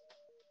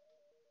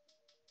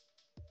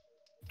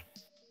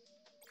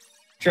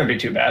shouldn't be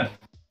too bad.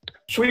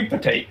 Sweet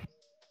potato.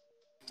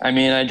 I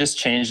mean, I just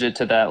changed it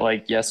to that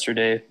like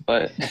yesterday,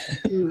 but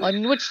I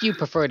mean, which do you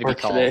prefer to be or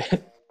called?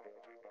 today.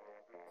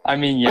 I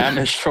mean, Yam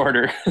is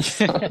shorter,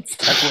 so it's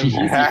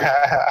definitely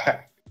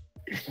easier.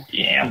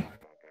 Yam.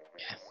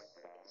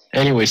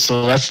 Anyway,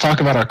 so let's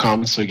talk about our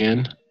comps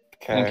again.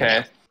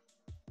 Okay.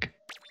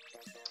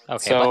 Okay,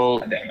 So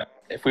God damn it.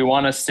 if we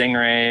want a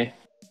Stingray,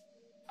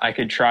 I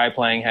could try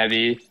playing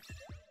heavy,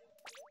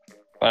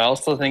 but I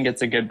also think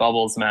it's a good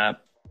bubbles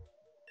map.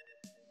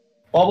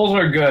 Bubbles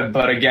are good,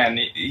 but again,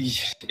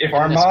 if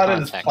Armada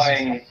is context.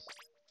 playing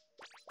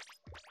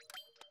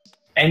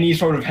any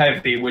sort of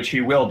heavy, which he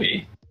will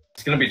be,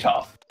 it's gonna be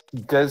tough.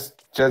 Does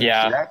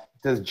Yeah. Jet?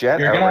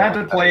 You're gonna have to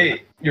outrun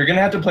play. You're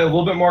gonna have to play a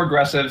little bit more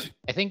aggressive.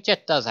 I think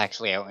Jet does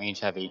actually outrange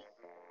heavy.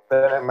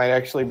 Then it might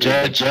actually be.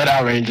 Jet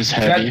outranges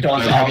heavy. That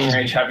does but heavy's-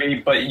 outrange heavy,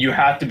 but you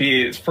have to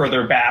be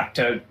further back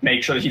to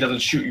make sure that he doesn't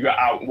shoot you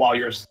out while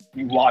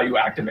you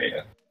activate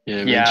it. Yeah,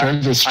 but Yeah, in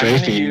terms of I'm gonna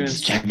strafing,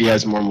 use- heavy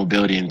has more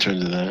mobility in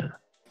terms of that.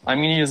 I'm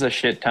gonna use a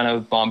shit ton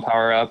of bomb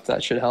power up.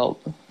 That should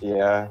help.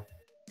 Yeah.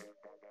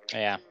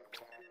 Yeah.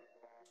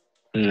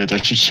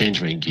 That should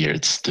change my gear.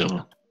 It's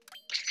still.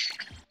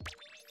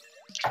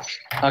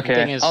 thing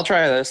Okay, is- I'll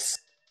try this.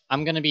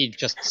 I'm gonna be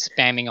just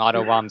spamming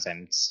auto bombs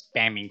and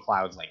spamming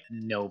clouds like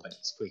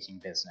nobody's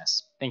freaking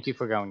business. Thank you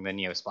for going the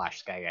Neo Splash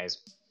Sky, guys.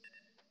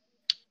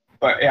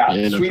 But yeah,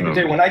 Yeah, no sweet problem.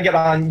 potato. When I get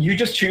on, you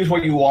just choose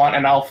what you want,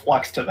 and I'll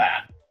flex to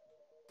that.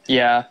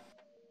 Yeah.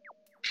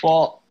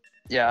 Well,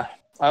 yeah.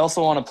 I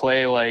also want to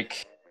play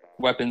like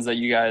weapons that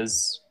you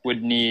guys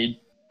would need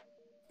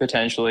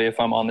potentially if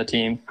I'm on the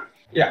team.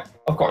 Yeah,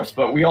 of course.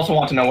 But we also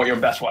want to know what your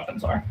best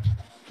weapons are.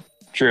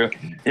 True.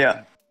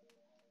 Yeah.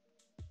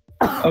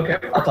 Okay,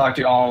 I'll talk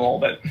to you all in a little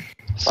bit.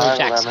 So Fine,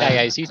 Jack, Lemon. Sky,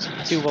 guys, you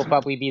two will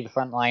probably be the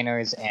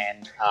frontliners,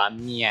 and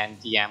me and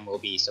DM will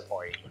be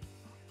supporting.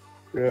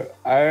 Yeah.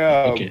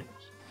 Okay.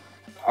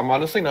 I'm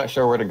honestly not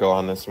sure where to go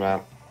on this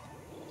map.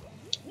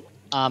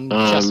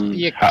 Just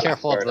be how-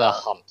 careful of the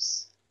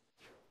humps.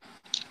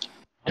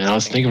 And I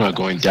was thinking about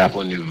going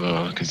Dapple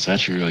Nouveau because it's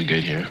actually really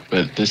good here,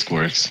 but this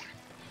works.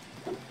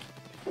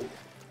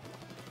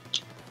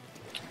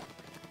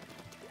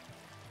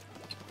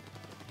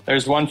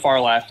 There's one far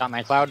left. Got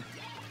my cloud.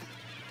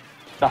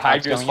 The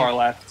Hydra's going far in.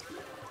 left.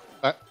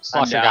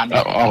 Slosher down.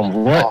 got me. Oh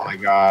What? my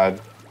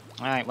god.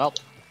 Alright, well.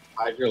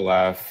 Hydra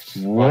left.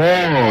 Whoa,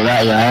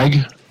 that lag.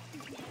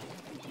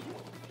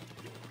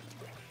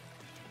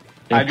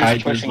 Yeah,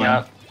 Hydra's pushing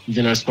left. up. He's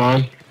in our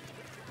spawn.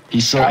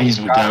 He's Got he's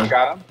him, down.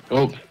 got him.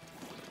 Oh,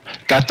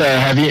 got the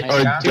heavy Nice. or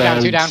Two down,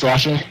 the two down.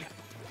 Slosher.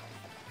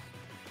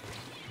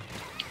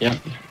 Yep.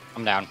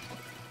 I'm down.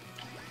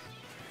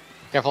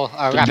 Careful.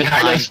 They're Rapid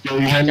behind behind. us. They're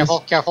behind us. Careful,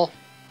 careful.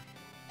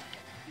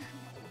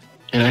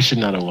 And I should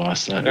not have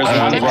lost that. There's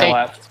Take, one take, far take.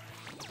 left.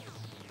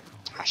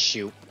 Ah,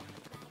 shoot.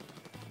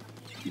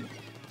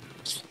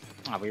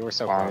 Ah, we were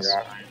so Oh, close.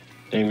 God.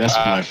 Dang, that's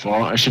my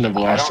fault. I shouldn't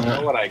have I lost don't know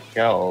that. what I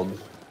killed.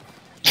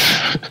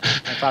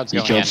 My cloud's You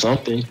going killed in.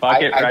 something.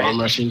 Bucket I- right. Bomb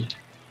rushing.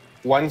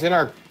 One's in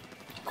our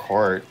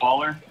court,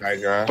 Baller.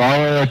 Hydra.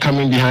 Baller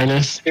coming behind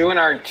us. Two in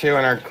our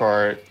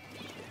court.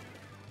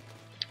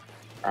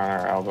 On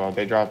our elbow.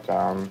 They dropped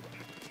down.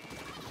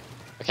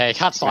 Okay,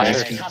 got Slosher.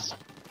 Nice.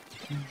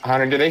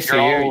 Hunter, did they see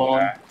You're all you? alone.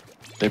 Yeah.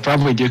 They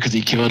probably do because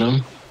he killed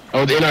him.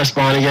 Oh, they're in our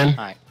spawn again.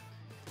 Alright.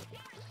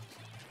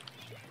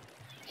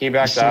 He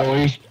backed He's up. so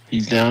weak.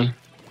 He's down.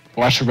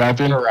 Watch for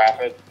rapid. For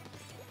rapid.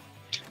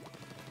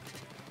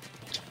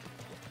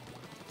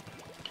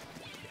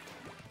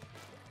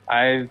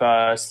 I have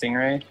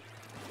Stingray.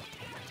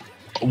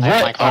 I have my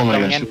What? clock Oh my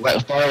coming gosh. in.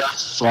 What? Fire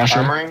Slosher.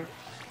 Armoring.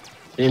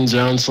 In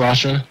zone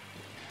Slosher.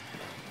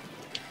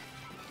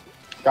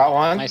 Got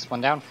one. Nice,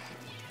 one down.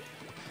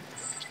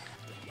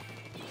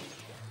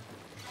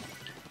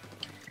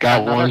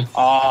 Got Another. one.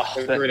 Oh,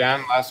 Two, that three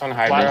down. Last one,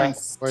 Hydra.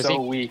 Flatline's Where is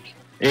so he? weak.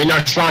 In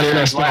our spawn. In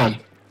our spawn.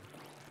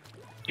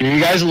 Here,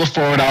 you guys look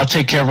forward. I'll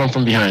take care of him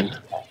from behind.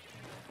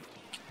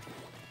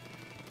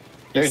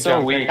 They're He's so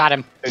jumping. weak. Got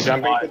him. They're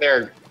jumping to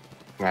their.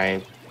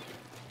 Right.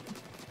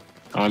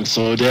 I'm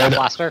so Got dead.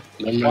 Blaster.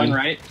 One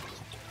right.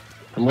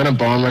 I'm gonna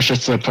bomb rush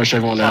just to push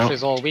everyone out.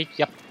 Slosher's a little weak.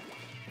 Yep.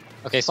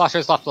 Okay,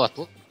 Slosher's left.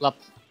 Oh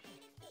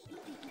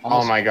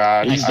Almost. my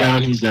god. He's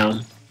down. He's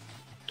down.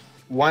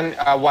 One,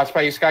 watch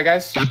by you, Sky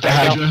guys. Got the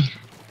Hydra.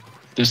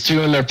 There's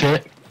two in their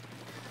pit.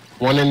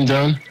 One in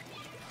zone.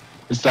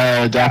 It's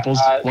the Dapples.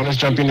 One is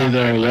jumping to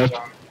their left.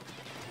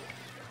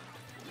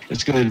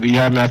 It's good. We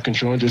have map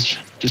control. Just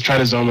try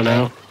to zone it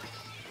out.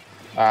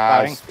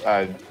 Blaster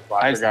got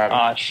him.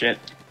 Ah, shit.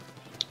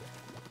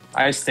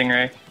 I have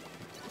Stingray.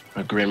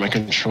 Oh, great, my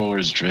controller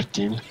is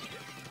drifting.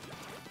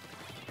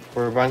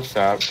 We're bunched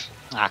up.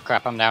 Ah,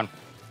 crap, I'm down.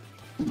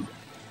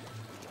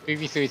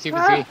 3v3,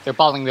 3v3. They're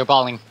balling, they're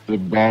balling. The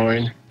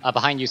balling.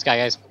 Behind you, Sky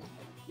Guys.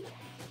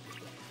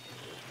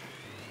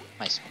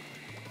 Nice.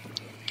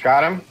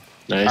 Got him.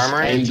 Nice.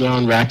 Armoring. End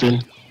zone,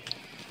 rapid.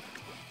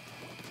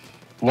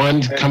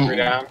 One They're come. three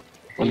down.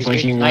 One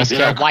flanking Nice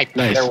left. kill, wipe.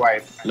 Nice. They're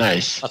white.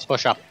 Nice. Let's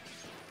push up.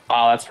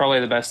 Wow, that's probably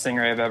the best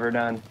Stingray I've ever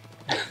done.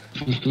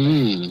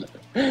 Hmm.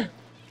 Did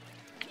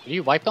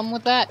you wipe them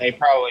with that? They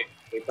probably.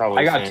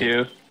 I got seen.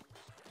 two.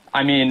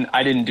 I mean,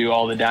 I didn't do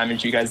all the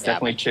damage. You guys Yeah,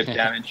 definitely but- chipped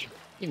damage.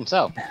 Even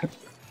so.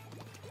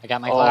 I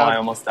got my Oh, I cloud.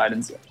 almost died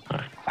in zone.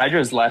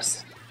 Hydra's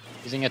less.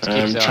 Using it to keep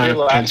I'm zone. trying to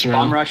left. pinch Bomb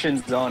around. rush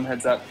in zone.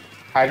 Heads up.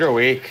 Hydra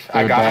weak. I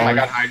They're got him. I balling.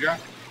 got Hydra.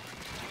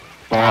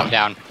 I'm Bomb.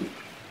 down.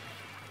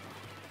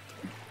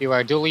 You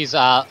are Dooley's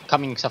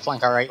coming to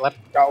flank our right left.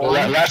 Got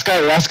one. Last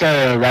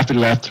guy, rapid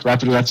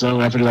left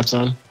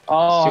zone.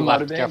 Oh, Two I'm out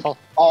left, of aim. careful.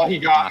 Oh, he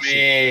got Ah,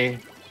 me.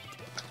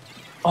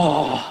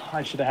 Oh,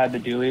 I should have had the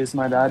dualies.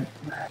 My bad.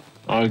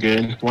 All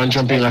good. One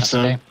jumping Okay, left that's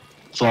okay. zone.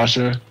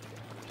 Slosher.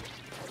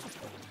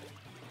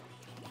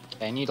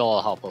 Okay, I need a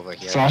little help over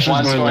here. Slosher's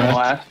One's going going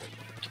left.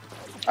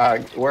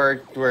 left.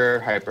 We're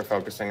hyper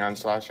focusing on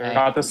Slosher. Okay.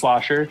 Got the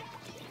slosher.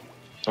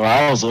 Oh,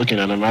 I was looking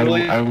at him. I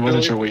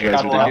wasn't sure what you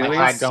guys were Got doing. the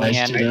Cloud going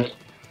Nice, in. two down.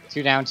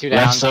 Two down, two down.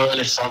 Left zone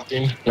is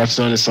something. Left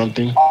zone is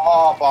something.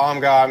 Oh, bomb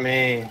got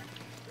me.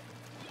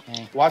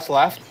 Okay. Watch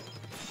left.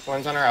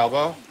 One's on our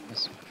elbow.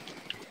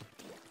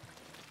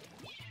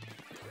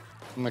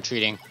 I'm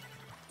retreating.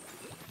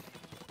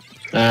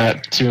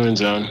 Two in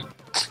zone.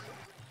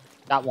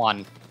 Got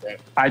one.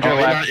 Hydra Oh,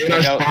 left. in our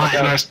Look out, spawn, look in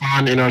out. our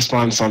spawn, in our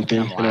spawn something.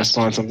 I'm In our last.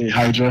 spawn something.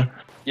 Hydra.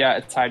 Yeah,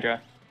 it's Hydra.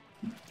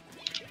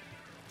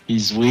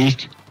 He's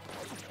weak.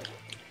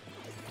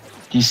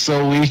 He's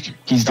so weak.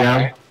 He's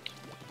down. Okay.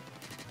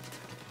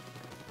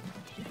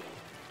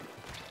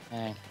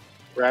 Okay.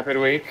 Rapid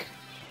weak.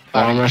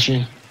 Bomb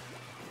rushing.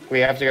 We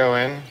have to go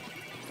in.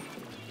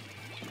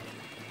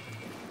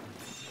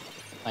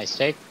 Nice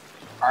take.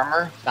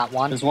 Armor. Got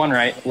one. There's one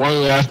right.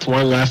 One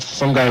left.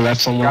 Some guy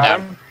left somewhere. Got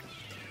him.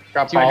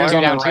 Got Two, baller. two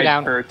on down, the two right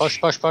down. perch.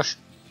 Push.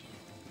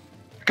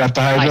 Got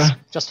the Hydra. Nice.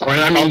 Just, Or,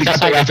 I mean, got just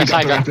the Hydra, rapid. just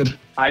Got the Hydra. rapid.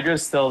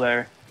 Hydra's still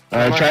there.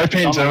 Try to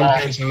paint On the zone. wall.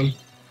 Paint zone.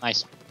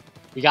 Nice.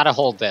 We gotta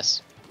hold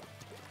this.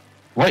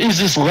 What is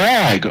this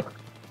lag?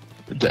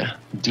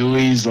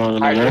 Dewey's on the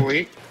Hydra left.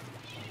 weak.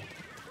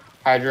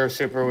 Hydra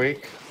super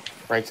weak.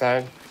 Right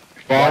side.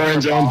 Baller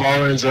in zone.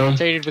 Baller in zone.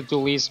 Traded with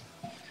dualies.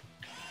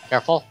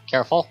 Careful,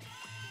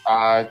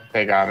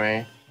 They got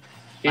me.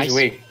 He's Nice.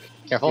 weak.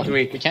 careful. He's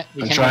weak. We can't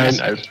I'm win trying.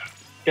 this.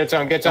 Get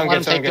some, get some, Don't let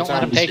get some, him get take, don't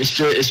let some. him take.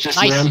 It's just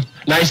Nice. them.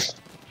 Nice.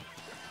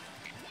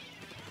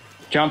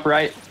 Jump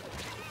right. Come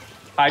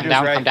Hydra's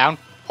down, right. come down.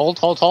 Hold.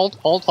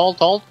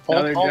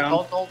 Another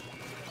jump. Hold.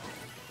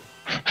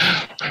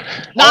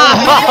 No!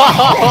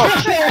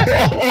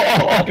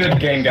 Good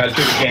game, guys.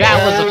 Good game.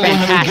 That was a Oh my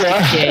fantastic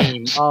God.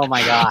 game. Oh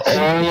my gosh.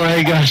 Oh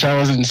my gosh, that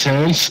was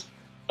intense.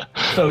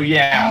 So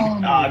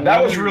yeah,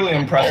 that was really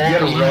impressive. You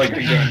had a really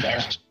good game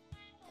there.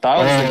 That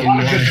was Oh, A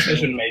lot of good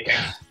decision making.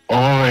 Oh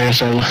my gosh,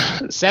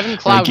 Seven that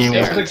clouds game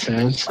was there.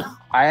 intense.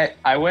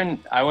 I went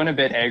a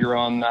bit aggro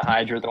on the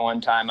Hydra the one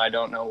time. I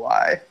don't know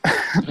why.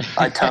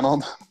 I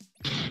tunneled.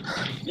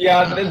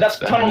 Yeah, that's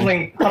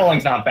tunneling.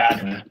 Tunneling's not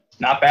bad.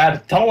 Not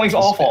bad. Tunneling's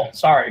awful.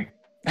 Sorry.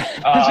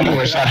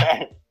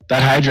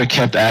 That Hydra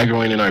kept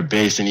aggroing in our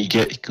base, and he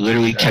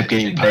literally kept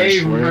getting They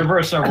punished for it.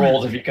 reverse their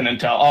roles if you couldn't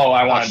tell. Oh,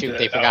 I Oh wanted shoot, to.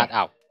 they forgot.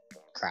 Oh,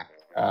 crap.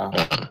 Oh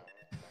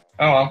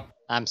well.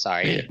 I'm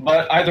sorry. Yeah.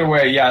 But either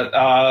way,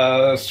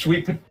 yeah.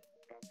 Sweet.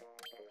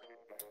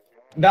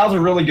 That was a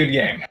really good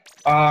game.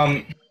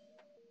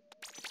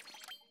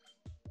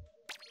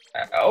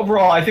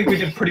 Overall, I think we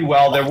did pretty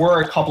well. There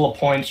were a couple of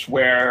points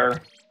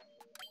where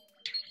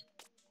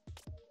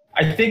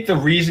I think the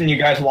reason you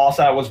guys lost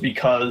that was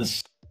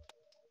because,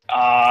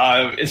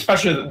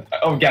 especially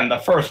again, the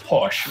first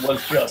push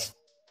was just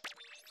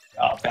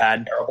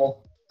bad,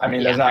 terrible. I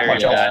mean, there's not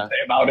much else to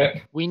say about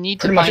it. We need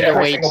Pretty to much find a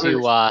every way single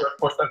to.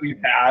 push that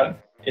we've had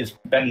has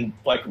been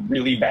like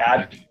really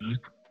bad.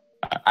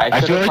 I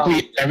feel should've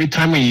like every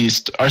time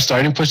our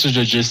starting pushers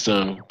are just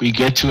we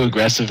get too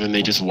aggressive and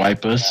they just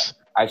wipe us.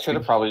 I should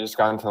have probably just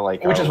gone to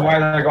like. Which is why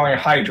they're going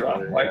Hydra.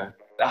 Yeah. Like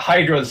the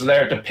Hydra's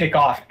there to pick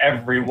off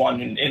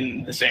everyone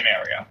in the same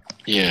area.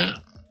 Yeah.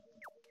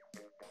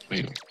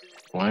 Wait,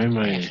 why am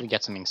I? Actually,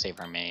 get something to save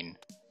our main.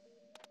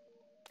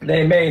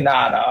 They may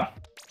not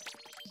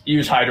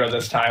use Hydra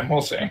this time.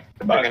 We'll see. They're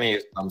But gonna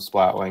use some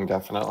Splatling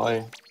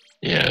definitely.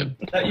 Yeah,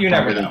 you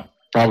never know.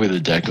 probably the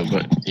Deco,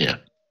 but yeah.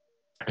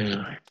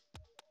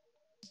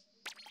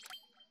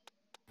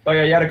 But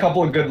yeah, you had a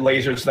couple of good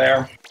lasers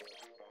there.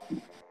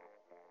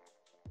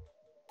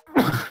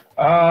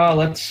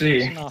 Let's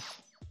see.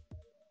 Enough.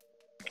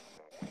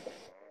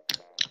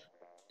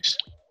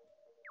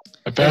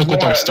 I feel like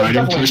with our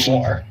starting push,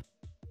 pushes,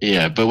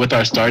 yeah, but with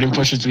our starting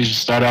pushes, we should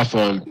start off.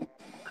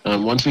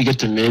 Once we get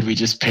to mid, we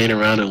just paint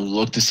around and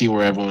look to see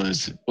where everyone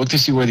is. Look to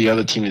see where the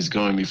other team is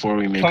going before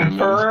we make our move.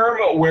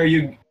 Confirm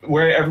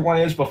where everyone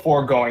is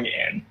before going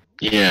in.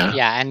 Yeah.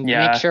 Yeah, and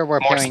Yeah, make sure we're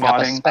more pairing up,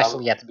 spotting.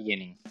 especially at the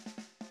beginning.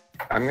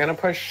 I'm gonna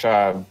push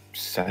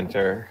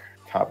center,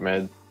 top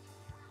mid.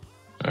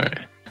 All right.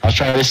 I'll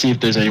try to see if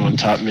there's anyone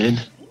top mid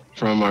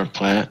from our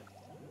plat.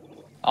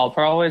 I'll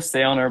probably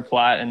stay on our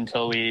plat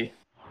until we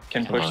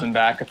can push them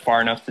back far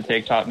enough to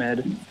take top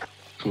mid.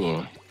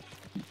 Cool.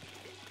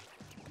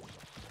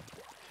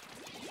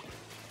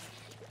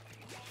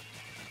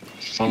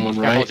 Someone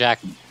Careful, right. Jack.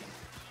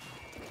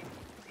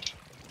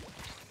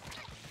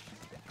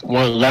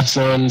 One left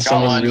zone.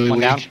 Someone's one. really One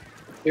weak.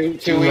 down.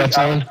 Two left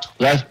zone.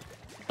 Left.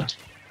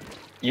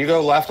 You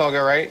go left, I'll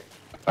go right.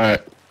 All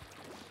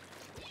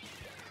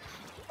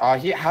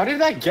right. How did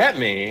that get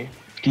me?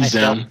 He's Nice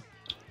down.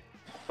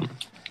 jump.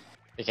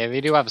 Okay,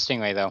 we do have a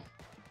stingray though.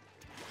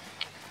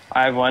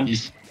 I have one.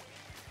 He's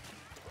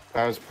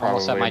That was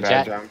Almost probably at a my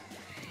bad jet. jump.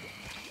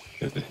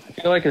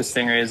 I feel like his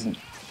stingray isn't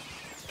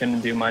gonna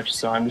do much,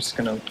 so I'm just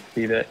gonna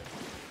leave it.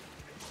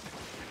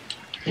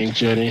 ink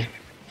jetty.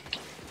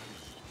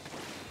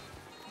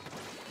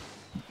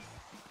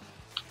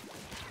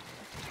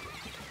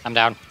 I'm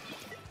down.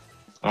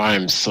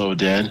 I'm so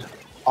dead.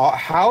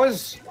 How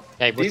is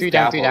Okay, we're these 3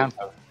 down, 3 down. dapples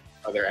have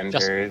other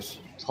injuries?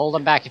 Just hold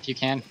them back if you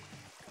can.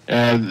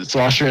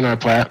 Slosher in our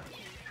plat.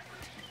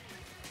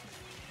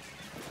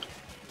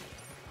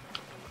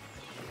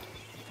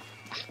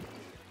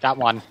 Got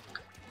one.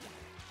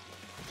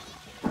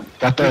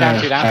 Got the Two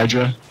down, two down.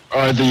 Hydra.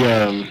 Or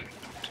the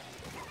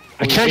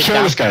I can't He's kill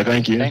down. this guy.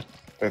 Thank you. Okay.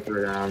 They're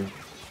 3 down.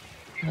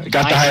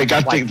 Got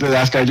Nice. the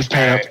last guy. Just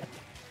pair up.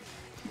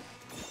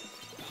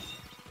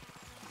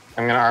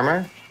 I'm gonna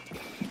armor.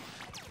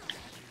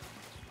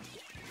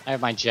 I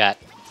have my jet.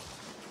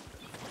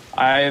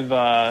 I have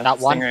Got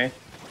one. stingray.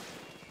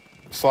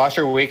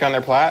 Slosher weak on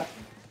their plat.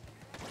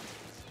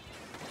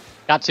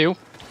 Got 2.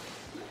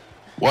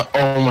 What?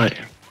 Oh my.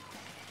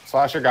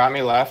 Slosher got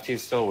me left.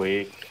 He's still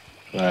weak.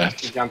 He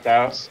Left. jumped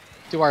out.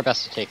 Do our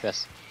best to take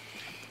this.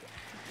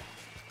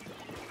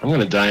 I'm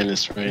gonna die in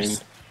this rain.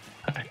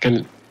 I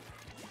can.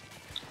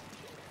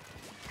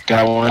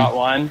 Got one. Got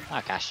one.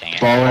 Oh gosh dang it.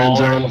 Baller in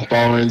zone.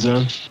 Baller in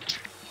zone.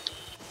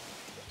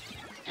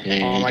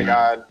 Yeah, Oh you my can-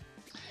 god.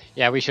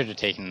 Yeah, we should have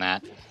taken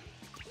that.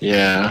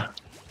 Yeah.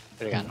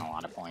 Could have gotten a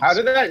lot of points. How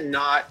did that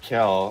not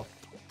kill?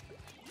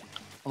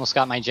 Almost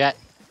got my jet.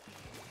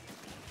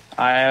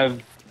 I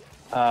have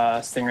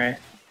stingray.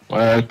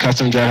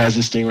 Custom jet has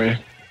a stingray.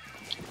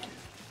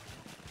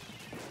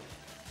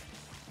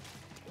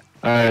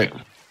 Alright.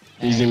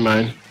 Using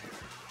mine.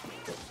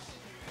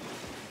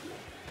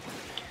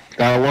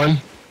 Got one.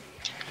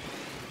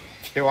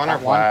 2 on our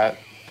Got one. plat.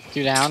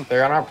 2 down.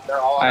 They're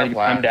all on our I'm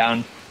flat.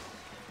 down.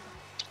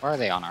 Or are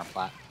they on our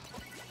plat?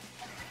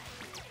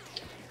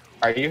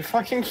 Are you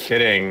fucking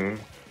kidding?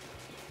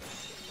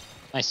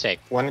 Nice take.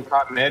 One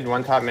top mid,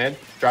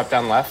 drop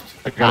down left.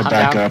 I gotta I'm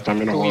back down. up.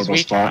 I'm in a Louis horrible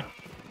weak. spot.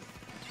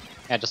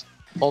 Yeah, just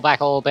pull back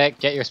a little bit,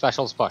 get your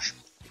specials, push.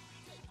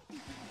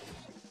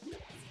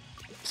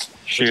 2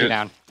 Shoot.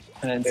 down.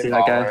 I didn't see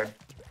that guy.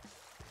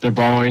 They're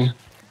balling.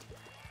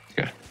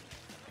 Okay.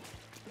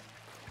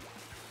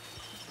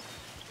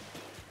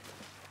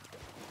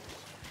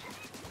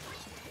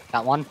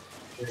 Got one.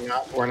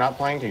 We're not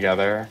playing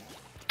together.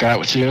 Got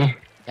with you. Yeah,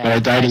 But I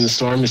died in the nice.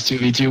 storm. It's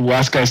 2v2.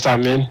 Last guy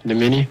stopped mid. The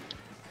mini.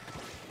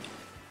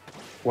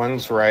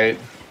 One's right.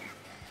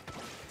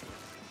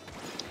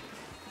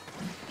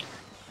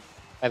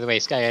 By the way,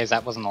 Sky Eyes,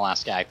 that wasn't the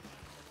last guy.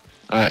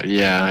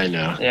 Yeah, I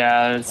know.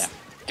 Yeah, it's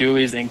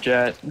Dooley's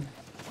Inkjet.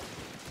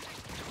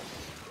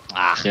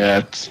 Ah,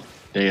 Yeah,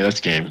 that's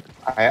game.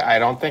 I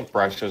don't think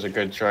Brush is a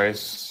good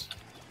choice.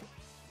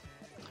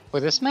 for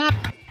this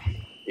map?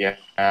 Yeah.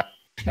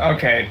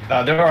 Okay,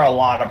 there are a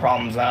lot of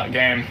problems in that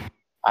game.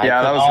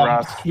 Yeah, that was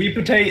rough. Sweet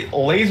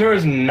potato laser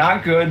is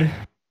not good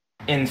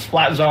in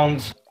splat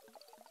zones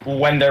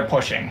when they're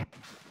pushing.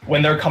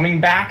 When they're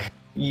coming back,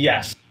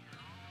 yes.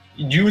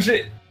 Use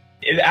it.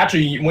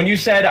 Actually, when you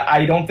said,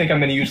 I don't think I'm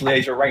going to use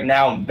laser right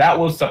now, that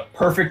was the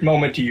perfect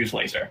moment to use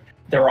laser.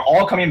 They were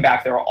all coming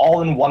back. They were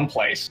all in one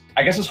place.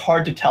 I guess it's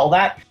hard to tell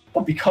that,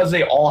 but because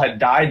they all had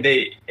died,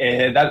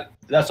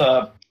 that's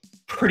a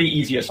pretty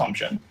easy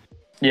assumption.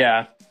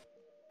 Yeah.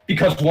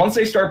 Because once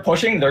they start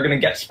pushing, they're going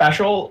to get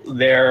special.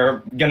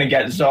 They're going to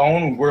get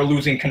zone. We're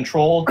losing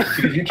control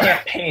because you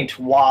can't paint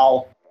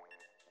while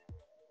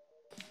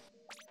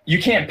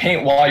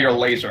you're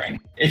lasering.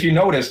 If you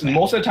notice,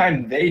 most of the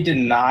time they did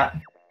not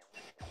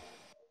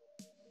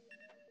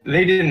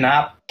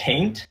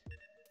paint,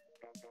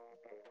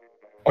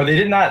 or they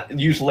did not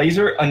use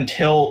laser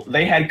until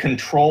they had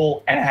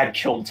control and had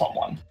killed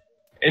someone.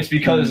 It's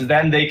because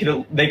then they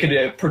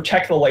could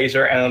protect the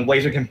laser, and the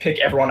laser can pick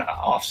everyone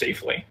off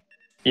safely.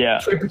 Yeah.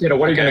 Sweet potato,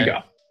 where are you gonna go?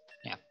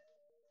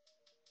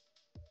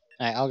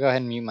 Alright, I'll go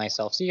ahead and mute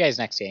myself. See you guys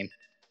next game.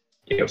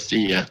 Yep.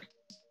 See ya.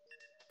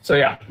 So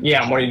yeah,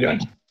 what are you doing?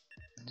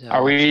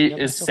 Are we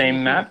is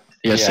same map?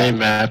 Yeah, Yeah. same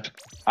map.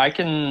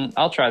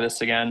 I'll try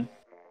this again.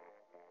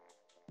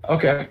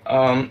 Okay.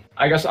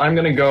 I guess I'm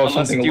gonna go Unless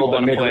something a you little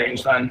bit wanna play-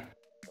 mid-range then.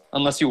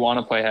 Unless you want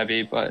to play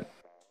heavy, but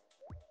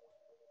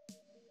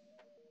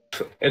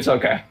It's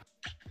okay.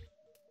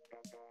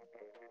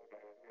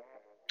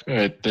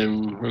 Alright,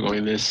 then we're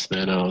going this.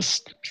 Then I'll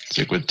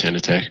stick with 10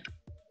 attack.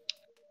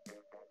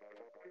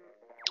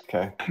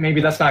 Okay.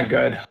 Maybe that's not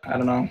good. I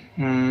don't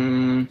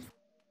know.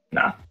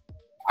 Nah.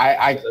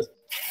 I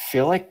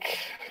feel like,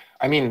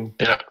 I mean,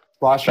 Yeah.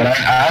 Flash. But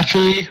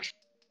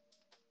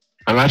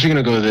I'm actually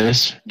gonna go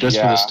this just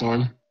for Yeah. the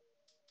storm.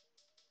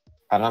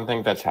 I don't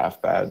think that's half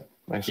bad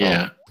myself.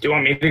 Yeah. Do you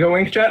want me to go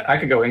inkjet? I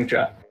could go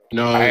inkjet.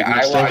 No, I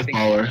no, stay with think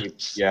power.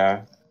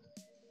 Yeah.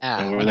 Ah,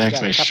 And where the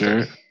heck's my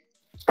shirt?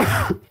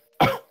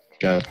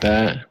 Got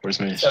that. Where's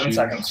my 7 shoes?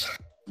 seconds.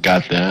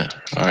 Got that.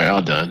 Alright,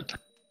 all done.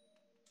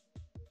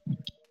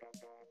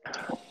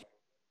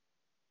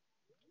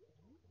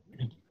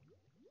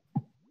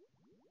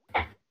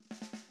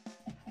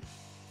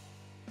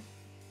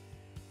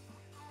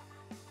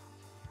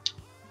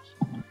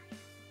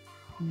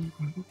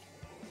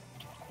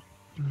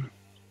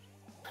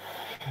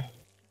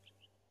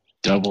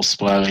 Double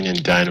splatting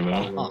and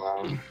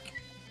dynamo.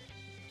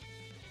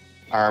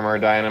 Armor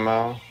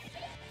Dynamo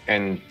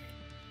and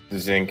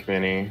Zinc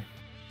Mini.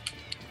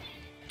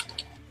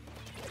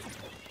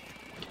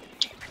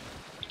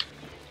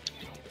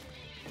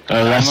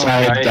 Oh, left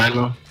Dynamo, side right?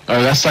 dynamo. Oh,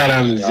 left side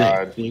I'm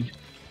God. zinc.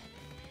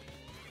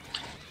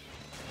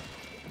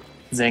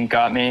 Zinc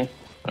got me.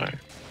 Alright.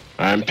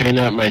 I'm painting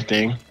up my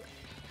thing.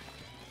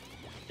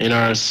 In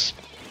our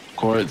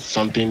court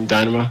something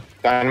dynamo.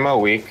 Dynamo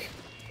weak.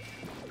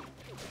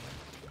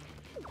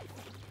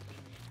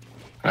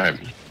 Alright.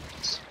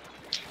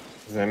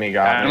 Zimmy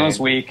got Dynamo's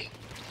me. weak.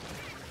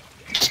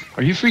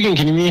 Are you freaking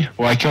kidding me?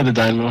 Well, I killed the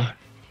dynamo.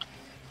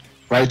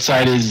 Right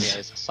side yeah, I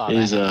is saw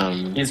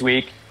that. He's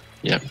weak.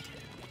 Yep.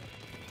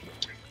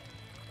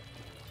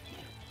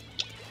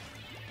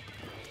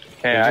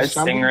 Okay, There's I just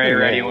something Stingray to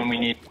ready make. when we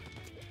need.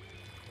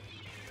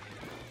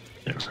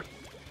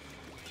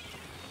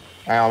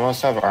 I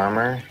almost have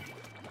armor.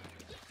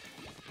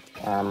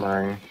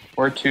 Armoring.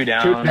 We're 2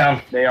 down. 2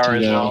 down. They are 2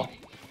 as down. well.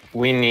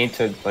 We need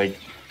to like.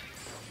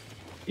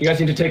 You guys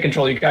need to take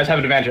control. You guys have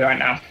an advantage right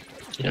now.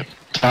 Yep.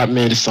 Top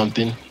mid is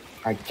something.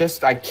 I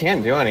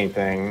can't do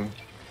anything.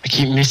 I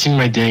keep missing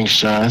my dang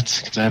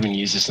shots because I haven't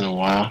used this in a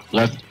while.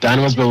 Left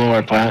dynamo's below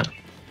our plat.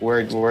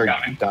 We're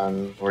Got me.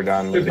 done. We're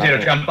done. Sweet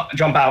There's potato, nothing-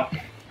 jump out.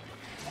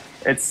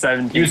 It's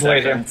 17 Use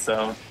laser. seconds,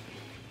 so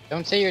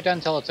Don't say you're done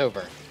till it's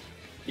over.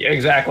 Yeah,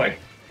 exactly.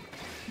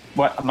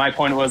 what my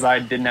point was I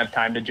didn't have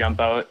time to jump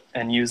out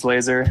and use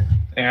laser.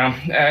 Yeah,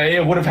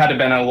 it would have had to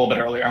been a little bit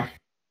earlier.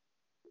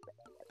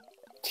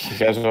 You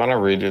guys want to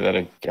redo that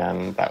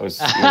again? That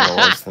was even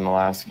worse than the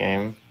last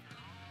game.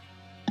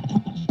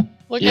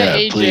 Look Yeah, at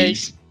AJ.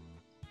 please.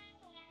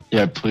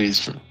 Yeah,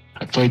 please.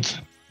 I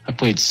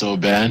played so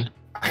bad.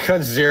 I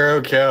got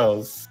 0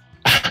 kills.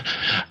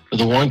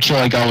 The one kill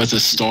I got was a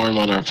storm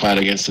on our plat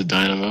against the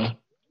Dynamo.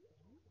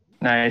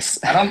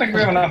 Nice. I don't think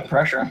we have enough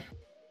pressure.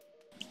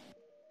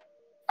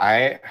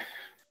 Well,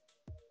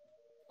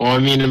 I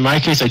mean, in my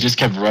case, I just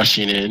kept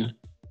rushing in.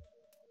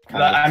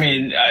 I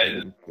mean,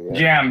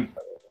 Jam,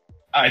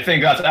 I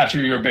think that's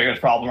actually your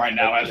biggest problem right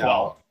now as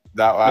well.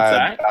 That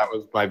that?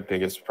 was my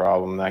biggest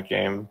problem that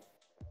game.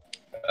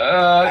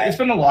 It's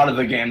been a lot of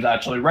the games,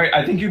 actually, right?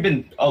 I think you've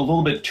been a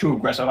little bit too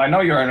aggressive. I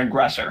know you're an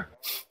aggressor.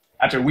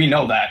 Actually, we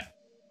know that.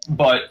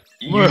 But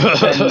you've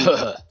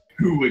been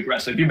too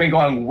aggressive. You've been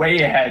going way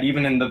ahead,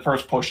 even in the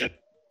first push it.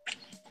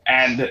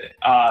 And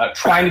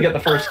trying to get the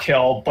first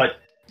kill, but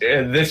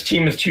this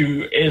team is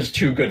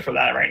too good for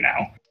that right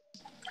now.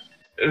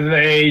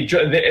 They,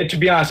 to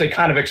be honest, they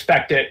kind of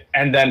expect it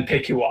and then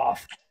pick you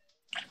off.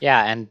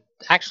 Yeah, and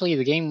actually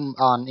the game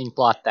on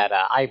Inkblot that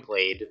I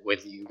played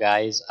with you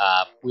guys,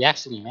 we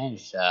actually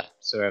managed to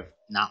sort of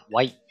not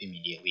wipe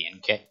immediately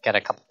and get a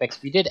couple picks.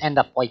 We did end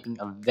up wiping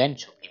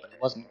eventually, but it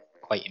wasn't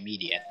quite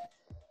immediate.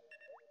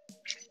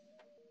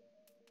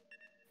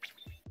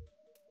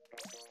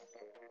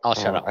 I'll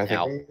shut up now. I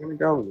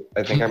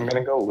think I'm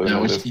gonna go Luna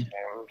No, this game.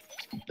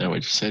 That what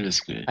you said is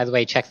good. By the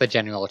way, check the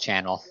general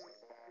channel.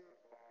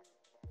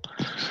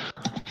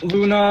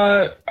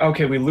 Luna,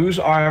 okay, we lose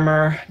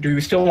armor. Do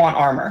we still want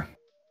armor?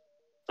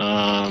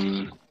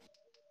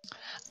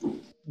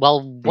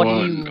 Well, what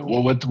do you...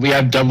 Well, we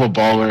have double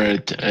baller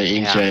at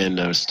Inkjet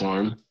and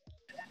Storm.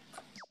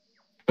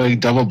 But like,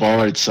 double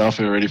baller itself,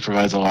 it already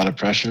provides a lot of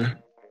pressure.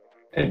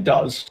 It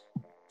does.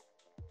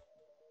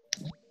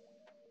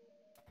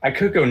 I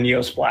could go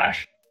Neo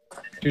Splash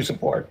to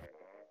support.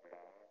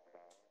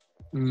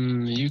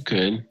 You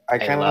could. I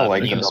kind of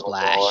like the Neo double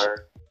Splash. baller.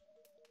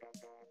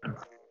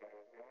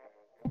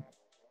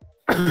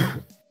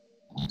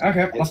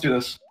 Okay, let's do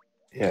this.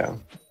 Yeah.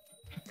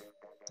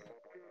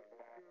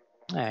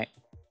 Alright.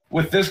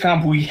 With this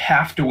comp, we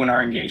have to win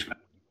our engagement.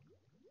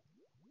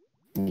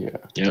 Yeah.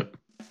 Yep.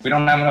 We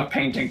don't have enough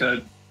painting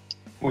to,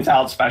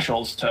 without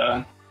specials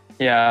to.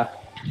 Yeah.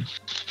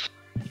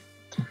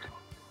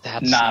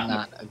 That's Nah.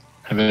 not...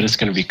 I bet it's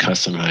gonna be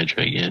custom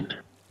Hydra again.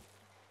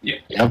 Yeah.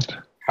 Yep.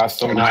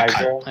 Custom Or not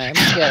Hydra. Alright, let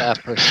me get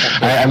a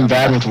perspective. I'm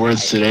bad with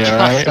words today,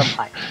 alright? Custom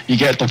Hydra. You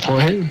get the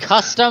point?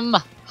 Custom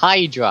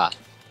Hydra.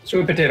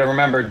 Sweet potato,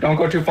 remember, don't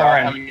go too far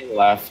in. Coming in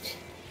left.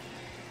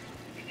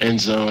 End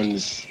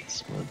zones.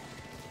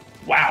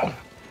 Wow.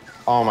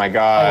 Oh my Oh,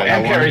 god.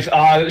 and carries.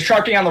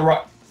 Sharky on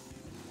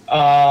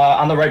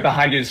the right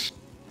behind you.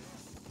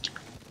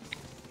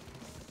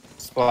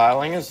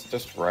 Splatling is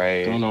just I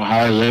right. don't know how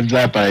I lived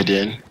that, but I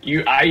did.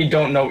 I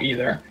don't know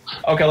either.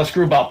 Okay, let's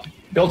group up.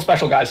 Build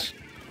special, guys.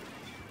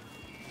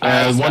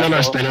 One on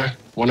our spinner.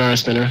 One on our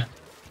spinner.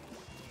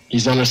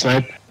 He's on a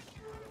snipe.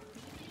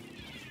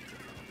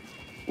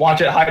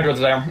 Watch it. Hydra's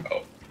there.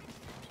 Oh,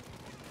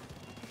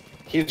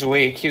 He's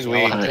weak. He's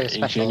weak. I'll have to Alright,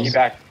 specials. He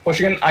back.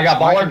 pushing in. I got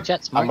Smart baller.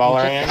 Jet, smart I'm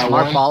baller Jet, in.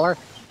 smart I baller.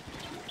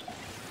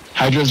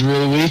 Hydra's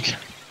really weak.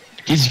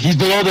 He's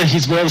below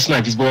the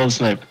snipe. He's below the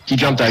snipe. He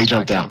jumped out. He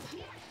jumped out.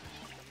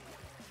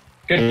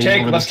 Good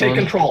take. over Let's the take storm.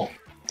 control.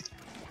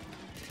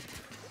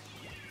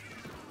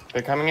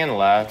 They're coming in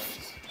left.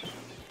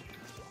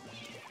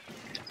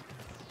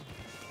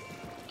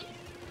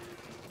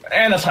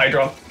 And that's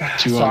Hydro.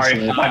 Two on Sorry,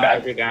 snipe. my bad.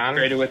 Hydra down.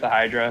 Traded with the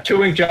Hydra.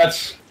 2 Ink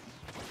Jets.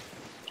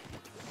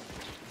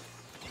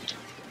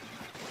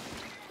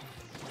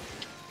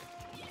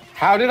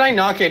 How did I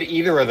not get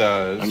either of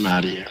those? I'm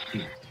out of here.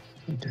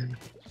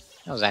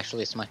 That was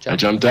actually a smart I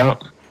jump. jumped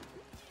out.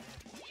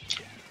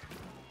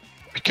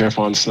 Be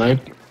careful on snipe.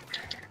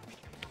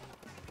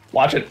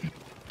 Watch it.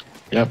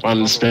 Yep,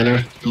 on the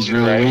spinner. He's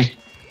really Right. weak.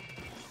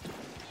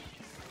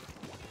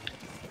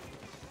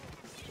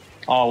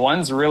 Oh,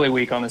 one's really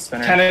weak on the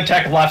spinner. 10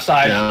 attack left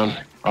side. Down.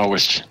 Oh,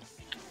 wish.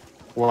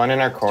 One in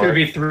our court.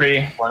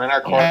 2v3. One in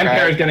our court. And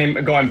Perry's guys.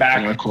 going On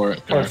back. our court.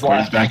 Or Our court is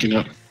left. backing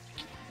up.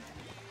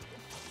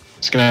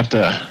 Just gonna have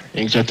to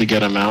inkjet to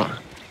get him out.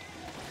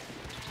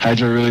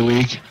 Hydra really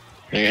weak.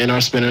 In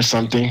our spinner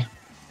something.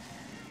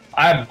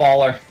 I have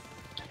baller.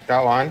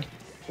 Got one.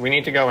 We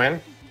need to go in.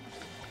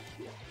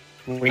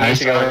 We need Nice,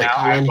 to go in now.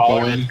 I have go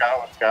baller. in. Let's go.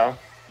 Let's go.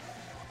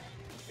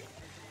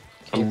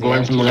 I'm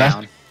going from the left.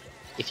 Down.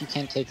 If you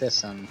can't take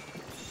this,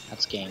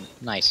 that's game.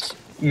 Nice.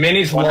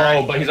 Mini's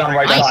low, but he's on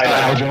right Nice. side.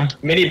 Hydra.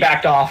 Mini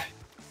backed off.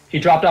 He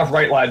dropped off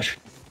right ledge.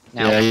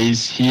 Now,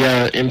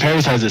 Yeah,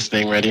 Imperius has this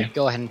thing ready.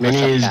 go ahead and push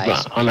Mini is up,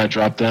 guys. on that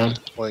drop down.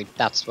 Or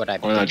that's what I...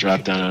 On that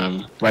drop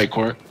down, right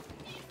court.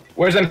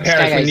 Where's This guy,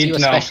 Imperius? We guys, need you to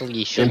know.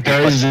 especially should be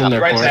Imperius is pushing in up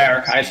their Right court.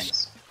 there.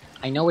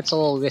 I know it's a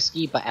little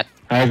risky, but at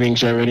I have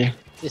inkjet ready.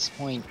 this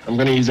point... I'm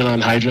gonna use it on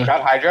Hydra.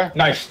 Got Hydra.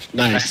 Nice.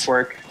 Nice Nice.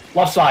 work.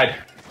 Left side.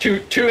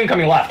 Two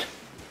incoming left.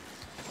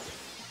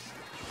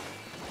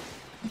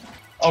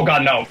 Oh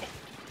god, no.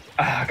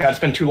 God, it's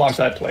been too long since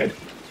I played.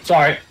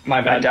 Sorry,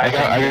 my bad.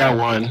 I got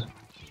one.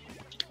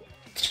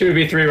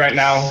 2v3 right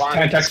now.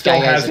 Tantech still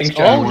Sky has Guys, ink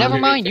oh, gem. never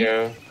mind.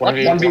 You. What?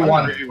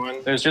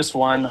 1v1. There's just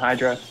one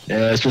Hydra.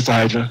 Yeah, it's just a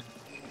Hydra.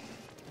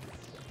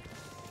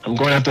 I'm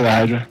going after the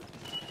Hydra.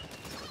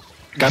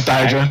 Got the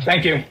Hydra.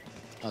 Thank you.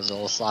 That was a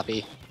little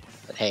sloppy,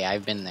 but hey,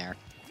 I've been there.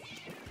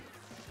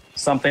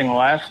 Something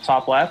left,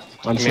 top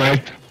left. On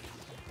snipe.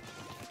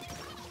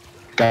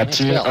 Got Nice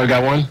two. kill. Or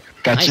got one.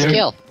 Got Nice two.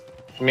 kill.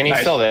 Mini's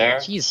Nice. still there.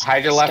 Jeez,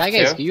 Hydra Sky left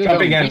Guys, too. you're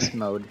Jumping going in. beast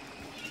mode.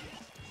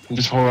 I'm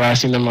just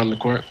harassing them on the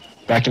court.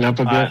 Backing up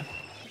a bit.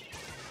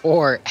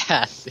 Or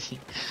ass.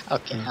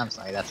 Okay, I'm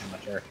sorry, that's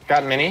immature.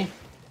 Got Mini.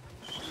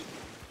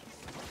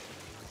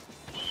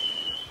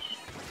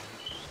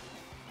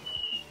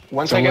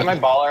 Once I get my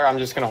baller, I'm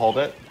just gonna hold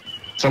it.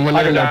 Someone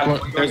Hydra in that down.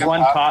 court. There's one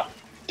top.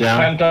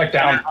 Down. Tantech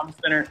down. On the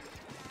spinner.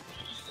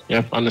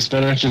 Yep, on the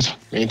spinner. Just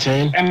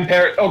maintain. And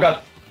Parrot. Oh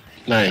god.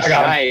 Nice. I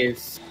got him.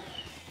 Nice.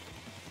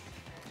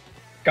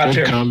 Got Good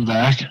you.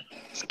 comeback.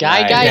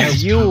 Sky Nice. Guys,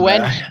 Nice you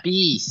went comeback.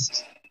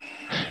 beast.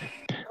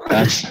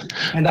 That's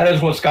And that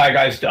is what Sky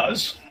Guys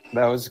does.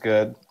 That was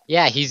good.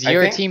 Yeah, he's I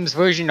your think- team's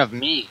version of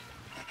me.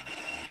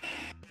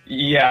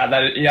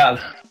 Yeah, yeah.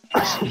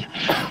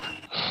 that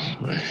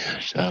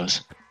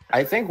was.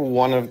 I think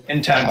one of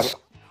Intense.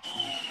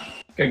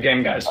 Good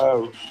game, guys.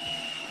 Oh,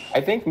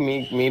 I think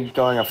me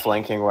going a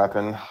flanking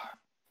weapon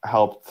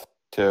helped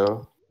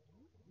too.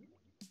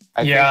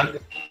 I Yeah.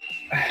 think-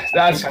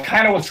 That's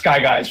kind of what Sky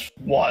Guys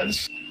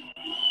was.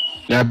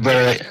 Yeah,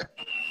 but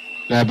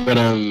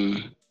no,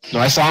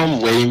 I saw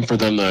him waiting for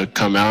them to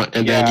come out,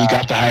 and then he Yeah.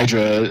 got the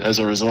Hydra as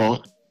a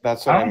result.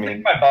 That's what I I don't mean.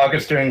 think my bug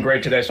is doing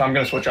great today, so I'm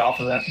going to switch off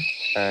of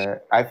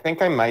it. I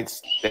think I might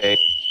stay.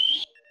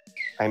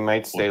 I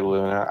might stay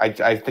Luna. I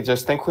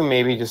just think we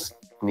maybe just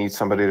need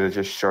somebody to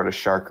just short a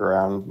shark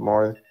around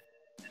more.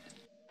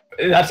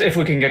 That's if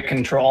we can get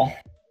control.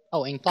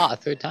 Oh, Inkbot a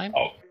third time?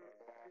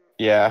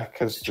 Yeah,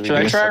 because Should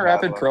I try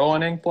Rapid Pro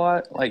on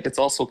Inkblot? Like, it's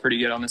also pretty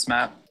good on this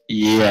map.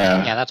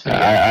 Yeah. Yeah, that's pretty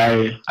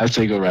good. I'd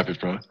say go Rapid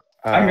Pro.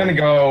 I'm going to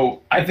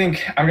go... I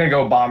think I'm going to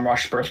go Bomb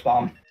Rush, Burst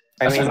Bomb.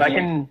 I Because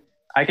mean,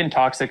 I can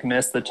Toxic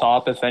Miss the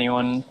top if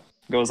anyone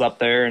goes up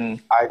there,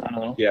 and I don't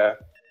know. yeah.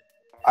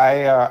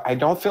 I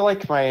don't feel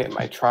like my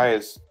try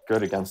is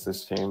good against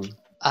this team.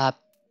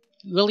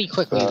 Really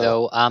quickly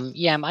though,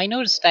 yeah, I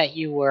noticed that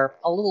you were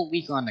a little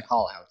weaker on the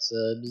callouts.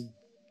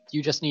 Do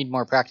you just need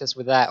more practice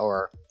with that,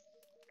 or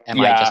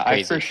am I just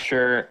crazy? for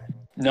sure.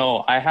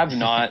 No, I have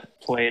not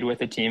played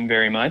with a team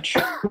very much,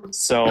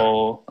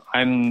 so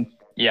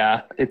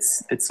yeah,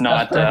 it's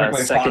not That's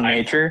perfectly second fine.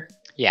 nature.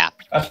 Yeah.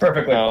 That's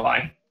perfectly Oh.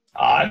 fine.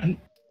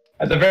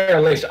 At the very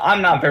least,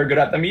 I'm not very good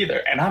at them either,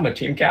 and I'm a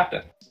team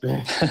captain.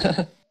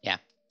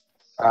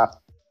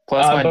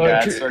 Plus, my but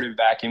dad tr- started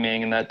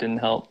vacuuming, and that didn't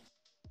help.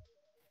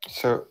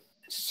 So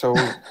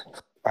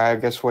I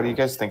guess what do you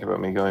guys think about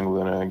me going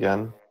Luna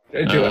again?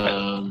 Do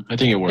it. I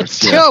think it works.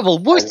 It's Yeah. terrible!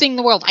 Worst thing in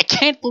the world! I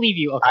can't believe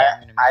you! Okay,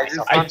 I'm gonna I mute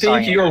myself. I I'm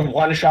sorry, think your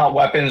one-shot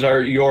weapons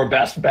are your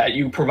best bet.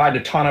 You provide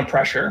a ton of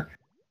pressure,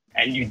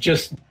 and you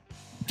just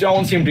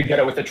don't seem to get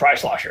it with the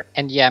Tri-Slosher.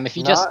 And yeah, if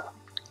you Not-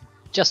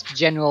 just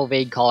general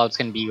vague callouts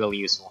can be really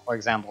useful. For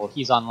example,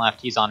 he's on left,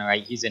 he's on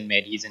right, he's in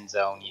mid, he's in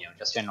zone, you know,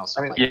 just general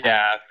stuff like that.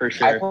 Yeah, for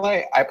sure.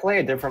 I play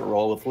a different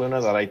role with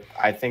Luna that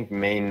I think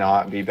may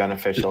not be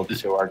beneficial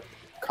to our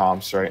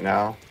comps right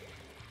now.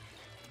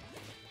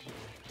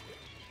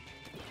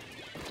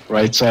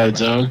 Right side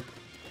zone.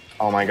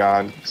 Oh my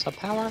god. Sub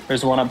power?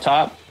 There's one up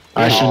top.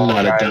 I should Oh,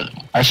 not have guys.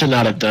 done. I should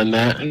not have done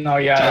that. No,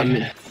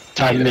 yeah.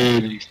 Top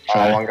mid. Oh,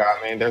 Try. one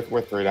got me.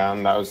 We're 3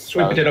 down. That was,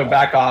 Sweet that was potato,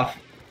 back off.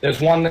 There's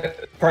one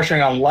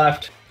pressuring on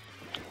left.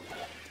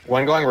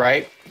 one going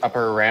right,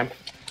 upper ramp.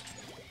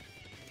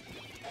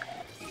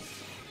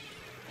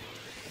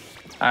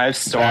 I have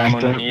Storm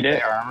when we need They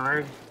it.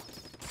 armored.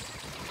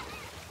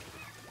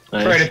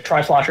 Nice. Traded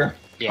Tri-Slosher.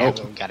 Yeah,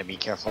 Oh. we gotta be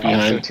careful.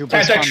 Behind. Also, two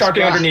burst Tantech bombs.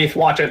 sharking Ah, underneath.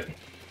 Watch it.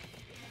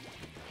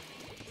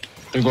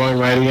 They're going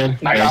right again.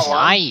 Nice.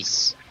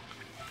 Nice!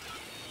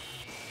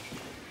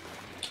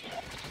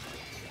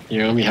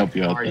 Here, let me help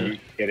you out Are there. you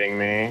kidding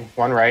me?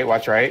 One right,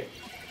 watch right.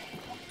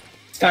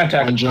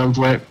 Tantech. One jump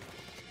right.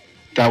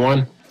 Got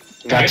one.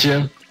 Got Nice.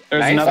 you.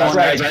 There's Nice. another That's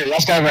one. right. Right,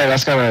 let's go right.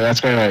 Let's go right.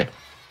 Let's go right.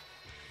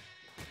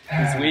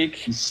 He's weak.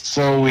 He's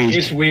so weak.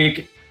 He's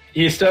weak.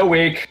 He's still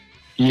weak.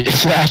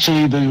 He's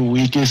actually the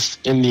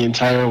weakest in the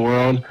entire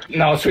world.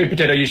 No, Sweet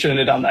Potato, you shouldn't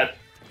have done that.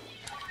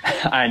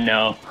 I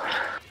know.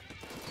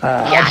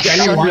 Yeah, I Jenny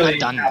shouldn't have really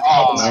done helped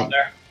that. us out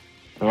there.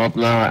 Oh,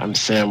 now I'm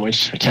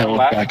sandwiched. I can't look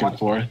Left back and one.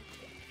 forth.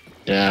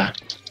 Yeah.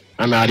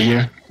 I'm out of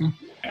here.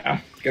 Yeah,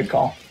 good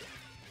call.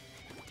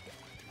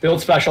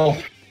 Build special.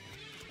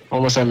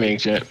 Almost at me,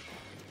 jet.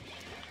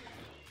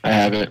 I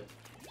have it.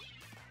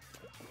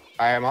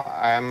 I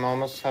am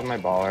almost at my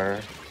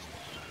baller.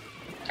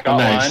 Got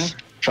Nice.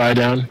 Try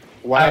down.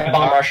 Bomb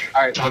rush.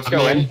 All right, let's Top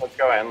go in. mid. Let's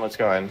go in. Let's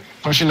go in.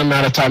 Pushing them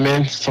out of time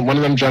in. So one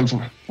of them jumped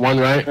one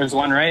right. one. There's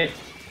one right.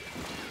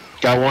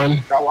 Got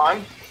one. Got one.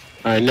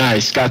 All right,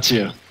 nice. Got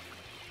two.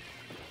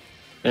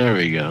 There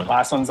we go.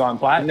 Last one's on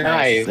plat.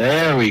 Nice.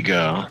 There we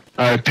go.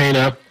 All right, paint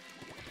up.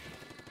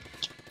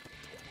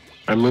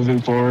 I'm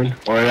moving forward.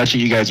 Or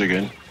actually, you guys are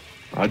good.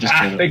 I'll just Ah,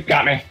 train they them.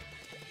 got me.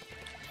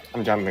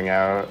 I'm jumping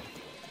out.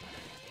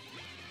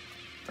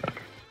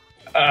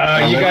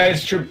 You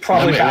guys should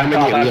probably back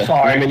off. I'm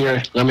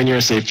sorry. Lemon, you're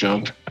a safe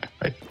jump.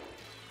 Right.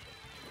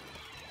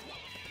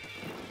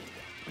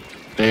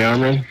 They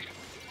armoring.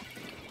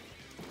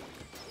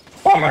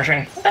 Bomb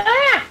rushing.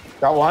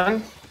 Got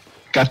one.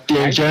 Got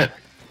the jet.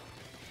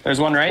 There's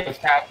one right.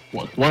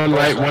 One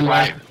right, one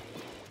right.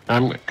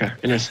 Okay.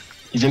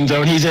 He's in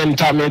zone. He's in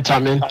top mid.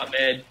 Top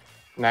mid.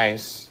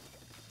 Nice.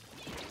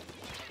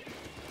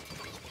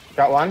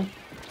 Got one.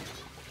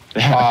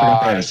 I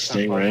forgot they had a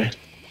stingray.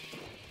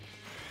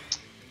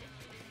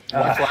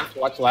 Watch left.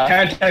 Watch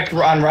left. Tech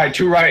on right,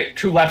 two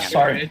left.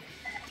 Sorry.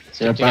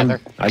 Yep, together.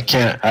 I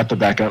can't. I have to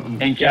back up.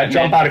 Yeah,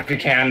 jump out if you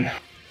can.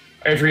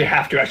 If you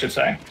have to, I should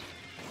say.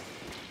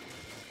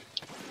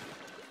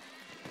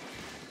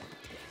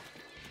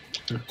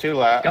 Two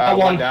left. Got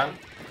One one. down.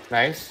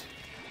 Nice.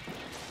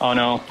 Oh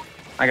no,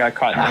 I got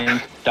caught in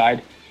lane.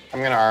 Died.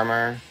 I'm gonna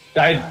armor.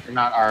 Died.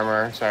 Not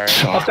armor. Sorry.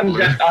 Custom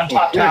jet on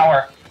top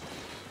tower.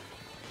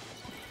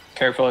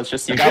 Careful, it's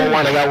just you. I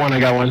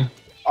got one.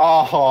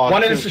 Oh.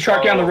 One is the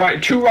Sharky on the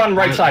right. Two on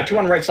right side. Two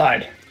on right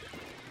side.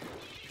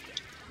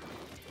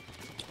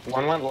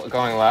 One went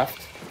going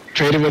left.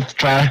 Traded with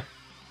try.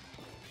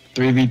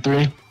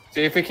 3v3.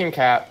 See if we can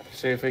cap.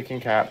 See if we can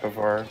cap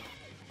before.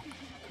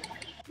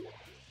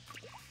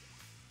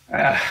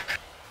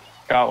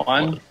 Got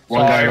one.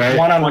 One guy right.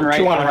 One on One right,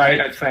 two on one right,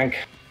 right. I think.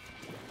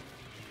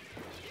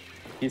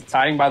 He's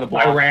hiding by the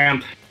block. My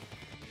ramp.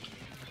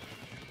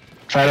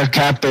 Try to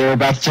cap. They're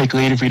about to take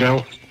lead if we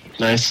don't.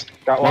 Nice.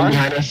 Got One one.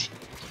 behind us.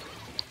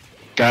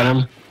 Got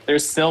him.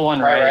 There's still one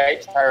Try right.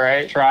 right. Try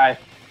right. Try.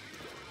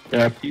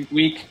 Yep. He's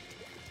weak.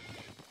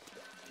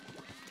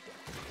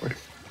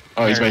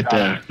 Oh, he's There, right got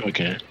there.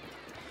 Okay.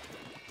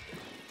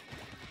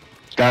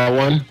 Got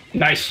one.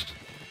 Nice.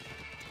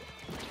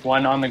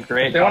 One on the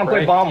great. They want to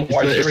play bomb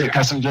wars. It's Here we a go.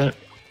 custom jet.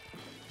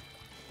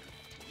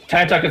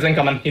 Tech is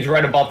incoming. He's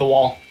right above the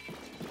wall.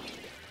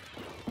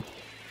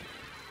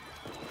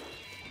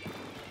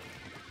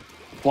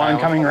 One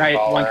coming right.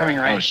 One coming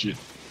Oh right. shoot.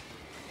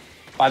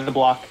 By the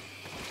block.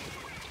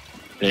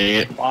 Dang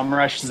it. Bomb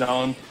rush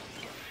zone.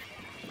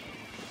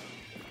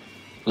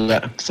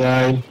 Left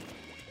side.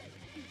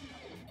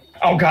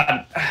 Oh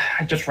god,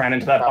 I just ran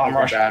into that bomb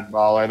rush. Bad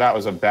baller. That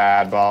was a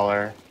bad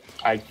baller.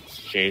 I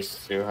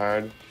chased too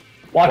hard.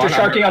 Watch a One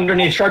Sharky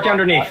underneath. Sharky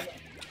underneath.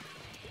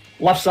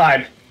 Left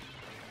side.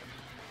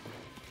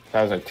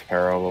 That was a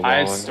terrible I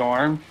have baller.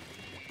 storm.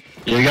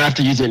 You're gonna have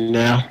to use it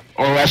now.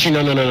 Or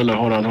actually, no.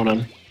 Hold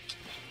on.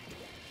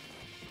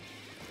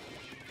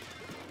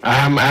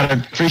 I'm out of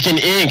freaking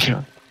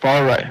ink.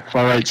 Far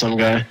right, some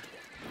guy.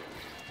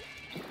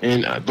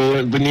 And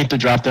beneath the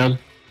drop down.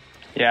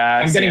 Yeah,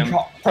 I I'm see getting him.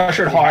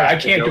 pressured hard. I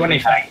can't do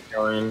anything.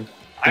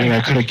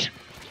 I could have.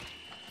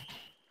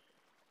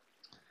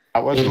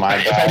 That was my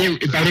If I bad.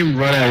 didn't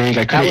run out of ink,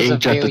 I could That have was a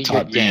inked at the very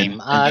top good game.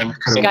 mid.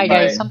 Sky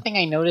guys, something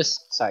I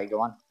noticed. Sorry,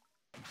 go on.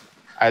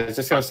 I was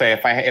just gonna say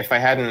if I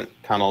hadn't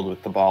tunneled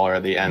with the baller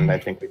at the end, I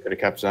think we could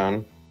have kept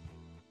zone.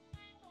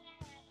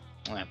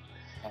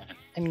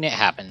 I mean, it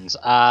happens.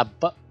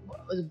 But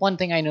one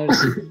thing I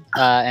noticed,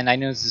 and I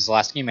noticed this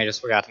last game, I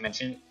just forgot to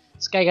mention.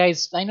 Sky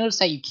guys, I noticed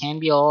that you can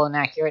be a little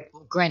inaccurate.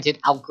 Granted,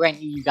 I'll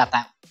grant you got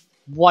that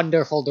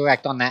wonderful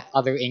direct on that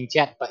other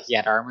inkjet, but he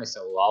had armor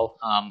so low.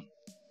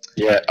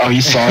 Yeah. Oh,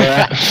 you saw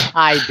that?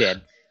 I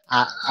did.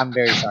 I'm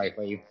very sorry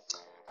for you.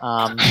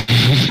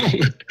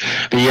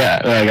 But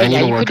yeah, like, I need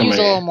to you work could on use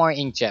a little my. more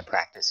inkjet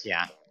practice.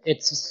 Yeah,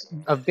 it's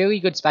a very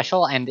good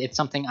special, and it's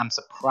something I'm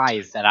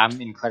surprised that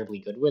I'm incredibly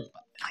good with.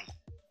 But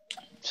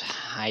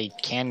I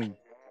can.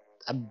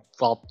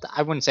 Well,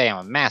 I wouldn't say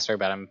I'm a master,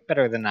 but I'm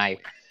better than I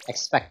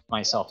expect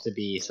myself to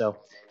be. So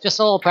just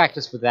a little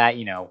practice with that,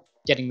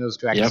 getting those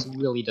directs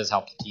really does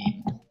help the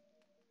team.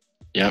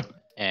 Yep.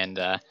 And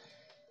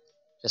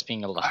just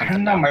being able to. I hunt don't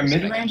them know. down My was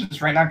mid good. range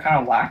is right now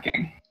kind of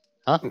lacking.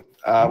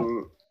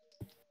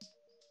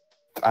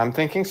 I'm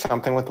thinking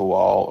something with the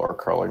wall or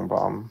curling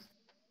bomb.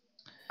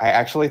 I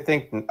actually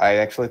think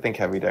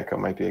heavy deco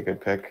might be a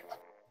good pick.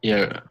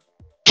 Yeah.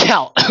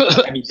 Cal.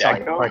 Heavy Sorry,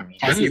 deco? pardon me.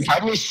 Heavy Point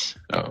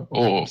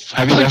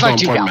deco five on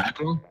two part cal.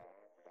 macro.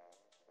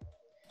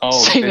 Oh,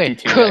 Same way,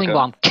 52 curling deco.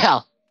 bomb,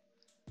 Cal.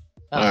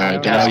 Alright, I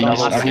then don't know,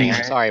 I'll I'm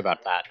use- sorry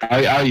about that.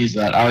 I'll use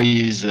that. I'll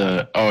use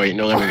the. Oh wait,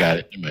 no, never got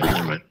it.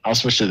 Never mind. I'll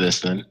switch to this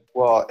then.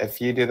 Well, if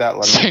you do that,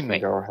 let Same me way.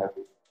 go ahead.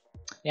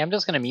 Yeah, I'm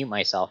just gonna mute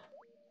myself.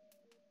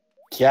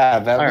 Yeah,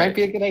 that All might right.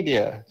 be a good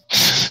idea.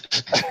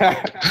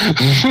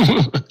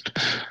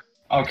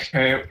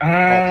 Okay.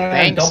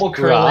 Thanks, Double bruh.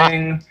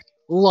 curling.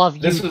 Love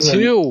you This is a-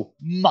 too,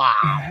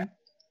 Mom.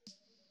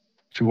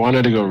 If we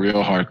wanted to go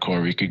real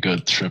hardcore, we could go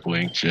triple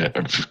inkjet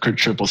or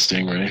triple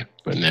stingray,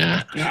 but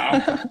nah.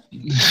 No.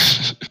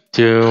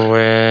 Do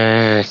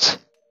it.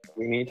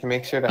 We need to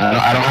make sure to.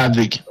 I don't have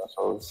the.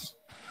 specials.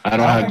 I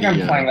don't I have don't think I'm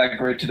the. playing that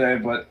great today,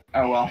 but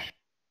oh well.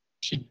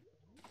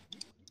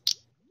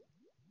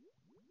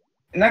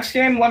 Next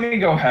game, let me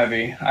go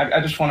heavy.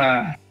 I just want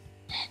to.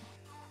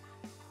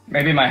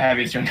 Maybe my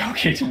heavy's doing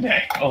okay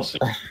today. We'll see.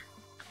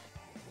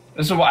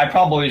 This is what I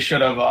probably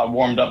should have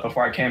warmed up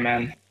before I came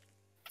in.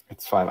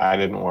 It's fine. I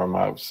didn't warm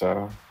up,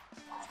 so.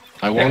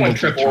 I They warmed went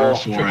up the triple- turf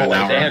for triple an A.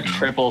 hour They have ago.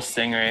 triple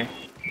stingray.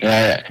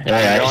 Yeah,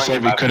 I going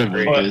said we about could have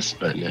three. made this,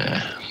 but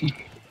nah.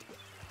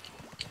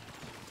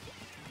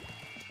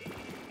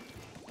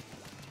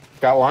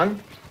 Got one.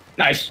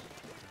 Nice.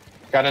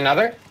 Got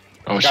another.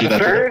 Oh, Got shoot, a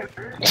that's third.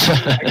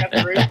 I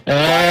got three. Right,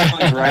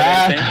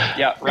 I think.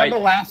 Yeah, Got right. the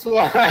last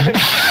one.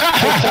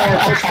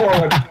 Push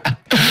forward.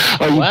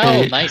 Oh, you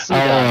Well, paid. nicely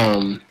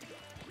done.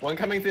 One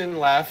coming in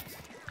left.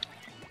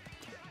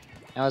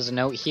 Now, as a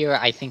note here,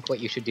 I think what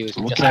you should do is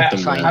I'm just looking at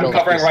them, try and man. build I'm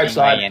up your covering right stingray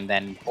side. and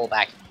then pull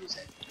back and use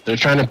it. They're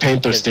trying to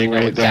paint their Because you know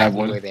stingray. They have exactly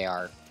where one. they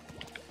are.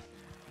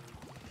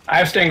 I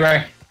have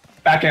Stingray.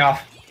 Backing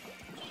off.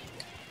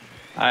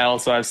 I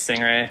also have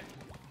stingray.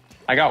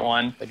 I got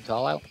one. Good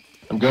call out.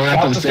 I'm going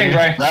Got after the the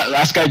stingray. stingray.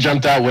 Last guy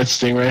jumped out with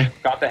stingray.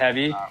 Got the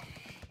heavy.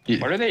 Yeah.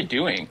 What are they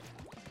doing?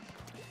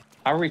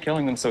 How are we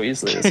killing them so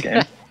easily this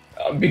game?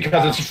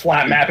 Because it's a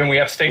flat map and we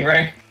have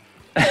Stingray.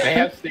 They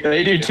have.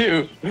 They do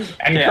too.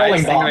 And Yeah, curling I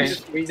think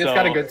bombs. We just So-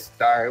 got a good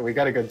start. We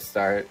got a good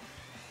start.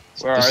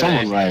 Where There's are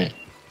someone they? right.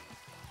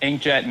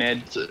 Inkjet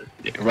mid.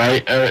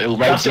 Right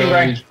Got zone.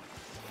 stingray.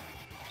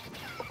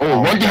 Oh, my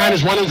one behind God.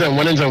 us, one in zone,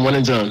 one in zone, one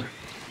in zone.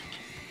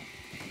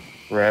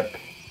 Rip.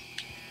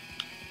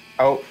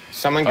 Oh,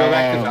 someone go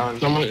back to zone.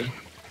 Someone,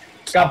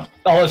 Got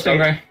all the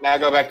Stingray. Now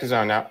go back to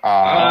zone now.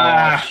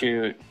 Ah. Oh,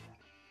 shoot.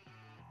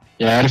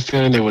 yeah, I had a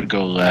feeling they would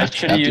go I left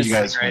should have after used you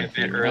guys stingray a went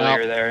bit through.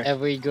 earlier there.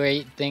 Every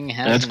great thing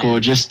has That's an cool.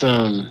 end. Just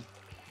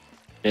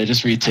yeah,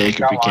 just retake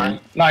if we Got can. one.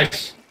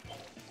 Nice.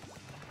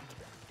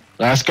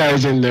 Last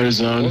guy's in their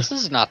zone. This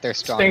is not their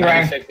strong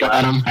Stingray. point.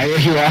 Got him. I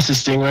he lost his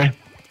stingray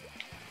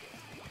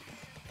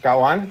Got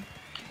one.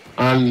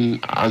 on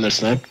the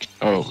snipe.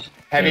 Oh,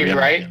 Heavy yeah, we have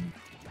right. him.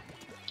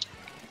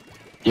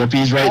 Yep,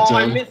 he's right Oh,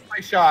 I zone. missed my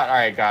shot. All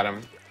right, got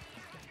him.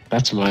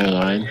 That's my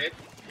line.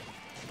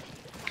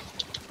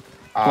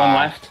 One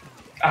left.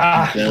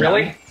 Ah, Yeah.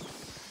 really?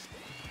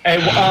 Hey,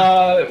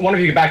 one of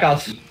you back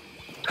us.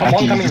 Come After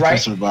on, you coming just right.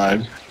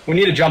 survive. We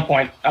need a jump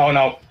point. Oh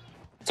no.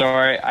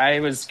 Sorry, I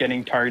was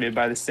getting targeted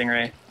by the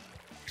stingray.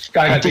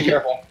 Gotta I be think-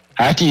 careful.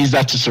 I have to use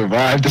that to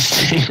survive the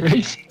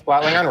stingrays.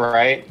 Flatling on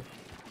right.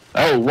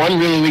 Oh, one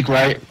really weak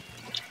right.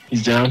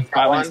 He's down. Got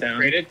That one. one's down.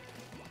 Traded.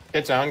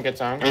 Get zone. Get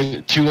zone.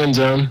 And two in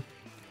zone.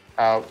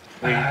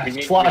 We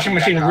need Flashing we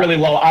machine back really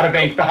up. low, out of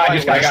range behind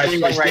you, guys.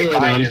 Stingray, right stingray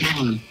behind down. you.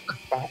 Kill him.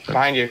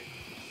 Behind you.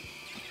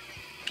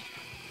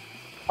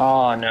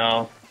 Oh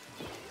no.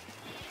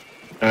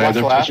 What's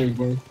They're left? pushing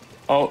for him.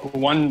 Oh,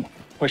 one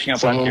pushing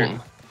up left here.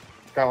 Someone-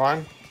 Got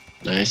one.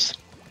 Nice.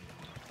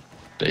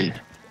 They,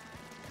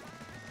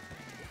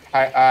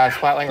 Hi,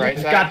 Splatling right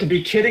You've side. got to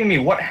be kidding me.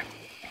 What?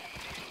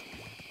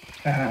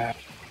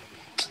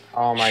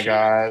 Oh my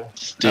god.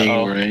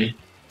 stingray.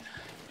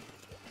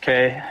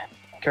 Okay,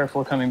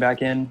 careful coming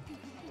back in.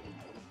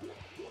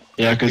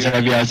 Yeah, because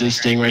Heavy has his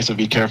stingray, so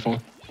be careful.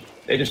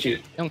 They just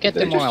used. Don't get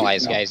They just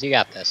demoralized, use- guys. You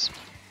got this.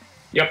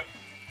 Yep.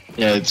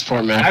 Yeah, it's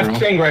Fort I have Mackerel.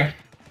 Stingray.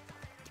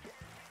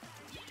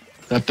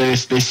 That they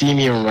see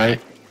me on right.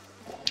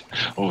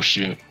 Oh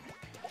shoot.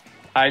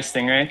 Hi,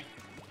 stingray.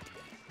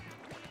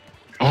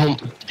 Oh,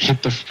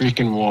 hit the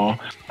freaking wall.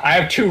 I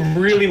have two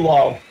really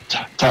low.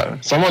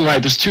 Someone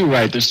right. There's two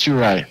right. There's two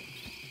right.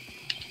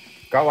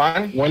 Got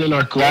one. One in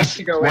our class.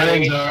 to go One in, in we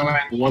need to zone.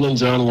 go One in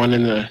zone. One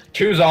in the.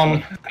 Two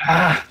zone.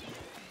 Ah.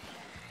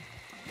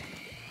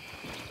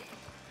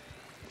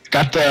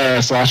 Got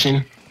the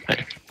slashing.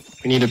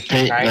 We need to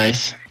paint. Nice.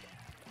 Nice.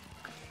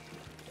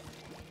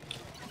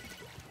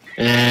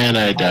 And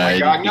I Oh my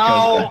died. god,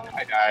 no!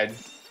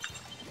 because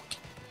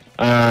I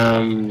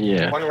died.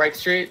 yeah. One right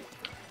street.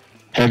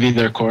 Heavy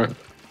their court.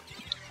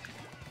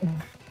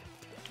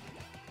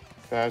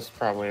 That's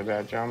probably a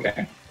bad jump.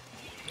 Okay.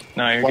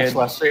 No, you're Watch good.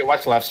 left street.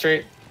 Watch left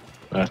street.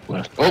 Left.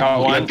 Oh,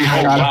 Oh, one. one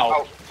behind Oh, me.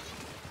 wow.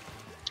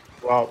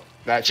 Well,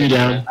 that Two should be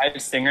down. it. I have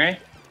stingray.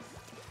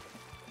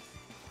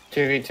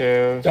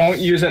 2v2. Don't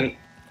use it.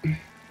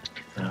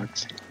 One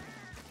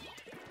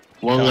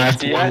Don't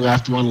left. see One it.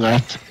 left. One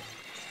left.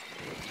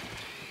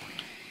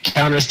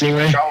 Counter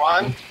stingray. Got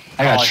one.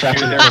 I got Oh, trapped.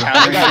 shoot, in they're the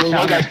countering, I got one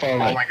countering. guy far Oh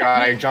right. my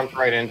god, I jumped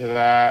right into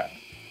that.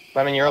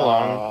 Lemon, you're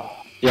alone.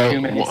 Yeah,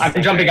 Too many well,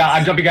 I'm jumping out.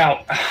 I'm jumping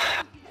out.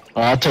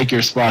 I'll take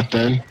your spot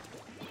then.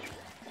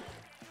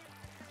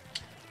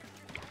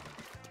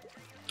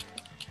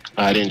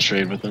 I didn't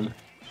trade with him.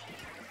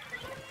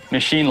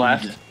 Machine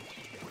left.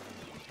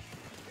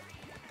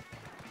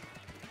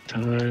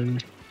 Time.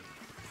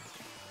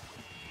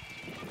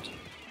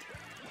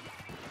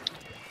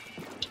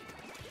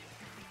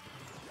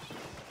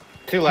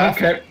 Two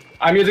left. Okay.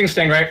 I'm using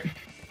Stingray.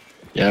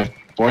 Yeah,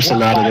 force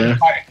him out of there.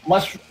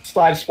 Let's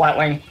slide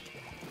Splatling.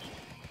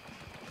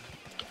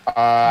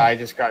 I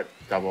just got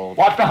doubled.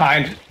 Watch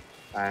behind.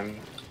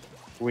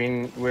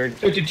 We're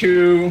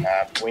 52.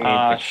 we need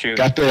Ah, to, shoot.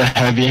 Got the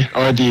heavy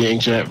or the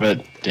inkjet,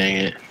 but dang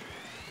it.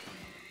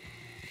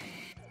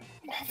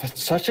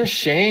 that's such a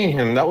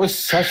shame. That was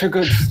such a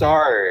good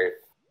start.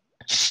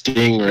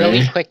 Really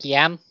Stingray. quick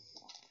yam.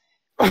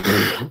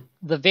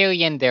 the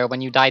very end there,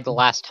 when you died the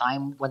last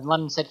time, when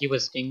London said he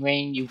was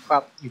Stingraying, you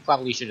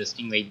probably should have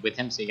Stingrayed with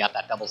him, so you got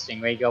that double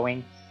Stingray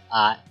going.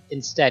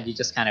 Instead, you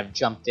just kind of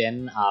jumped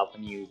in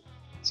when you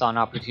saw an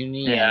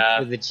opportunity, Yeah.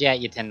 and with the jet,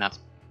 you tend not to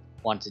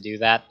want to do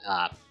that.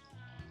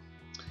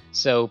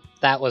 So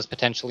that was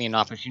potentially an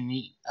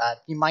opportunity.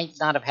 You might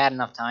not have had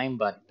enough time,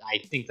 but I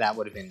think that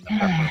would have been the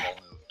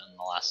preferable move,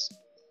 nonetheless.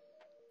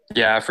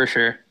 Yeah, for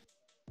sure.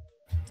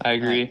 I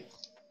agree.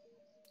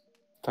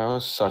 That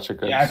was such a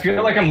good. Yeah, I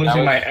feel like I'm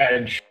losing my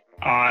edge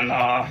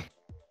on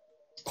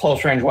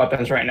close range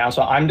weapons right now,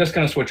 so I'm just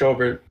gonna switch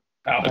over.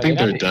 I think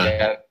they're done.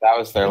 Yeah, that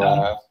was their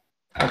last.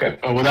 Okay.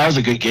 Oh, well, that was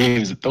a good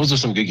game. Those are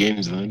some good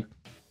games then.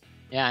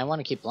 Yeah, I want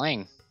to keep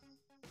playing.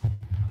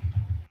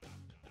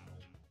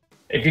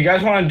 If you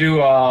guys want to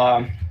do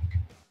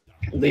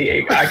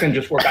League, I can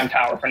just work on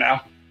tower for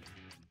now.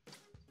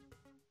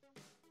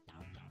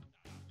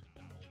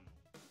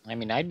 I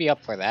mean, I'd be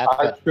up for that,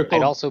 but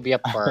I'd also be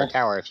up for a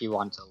tower if you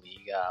want to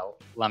League,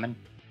 Lemon.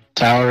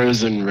 Tower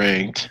isn't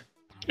ranked,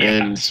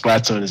 and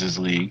Splatoon is his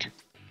league.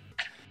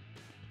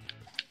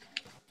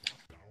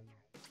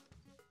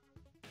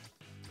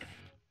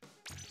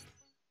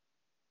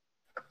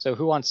 So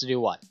who wants to do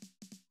what?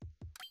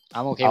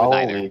 I'm okay with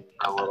either. Leave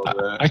a little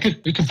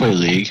bit. We could play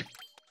league.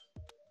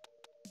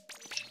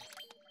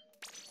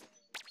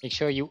 Make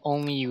sure you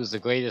only use the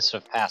greatest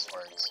of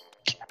passwords.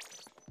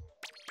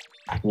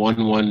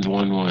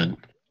 1111.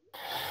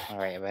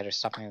 Alright, I better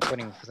stop my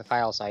recording for the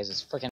file size is freaking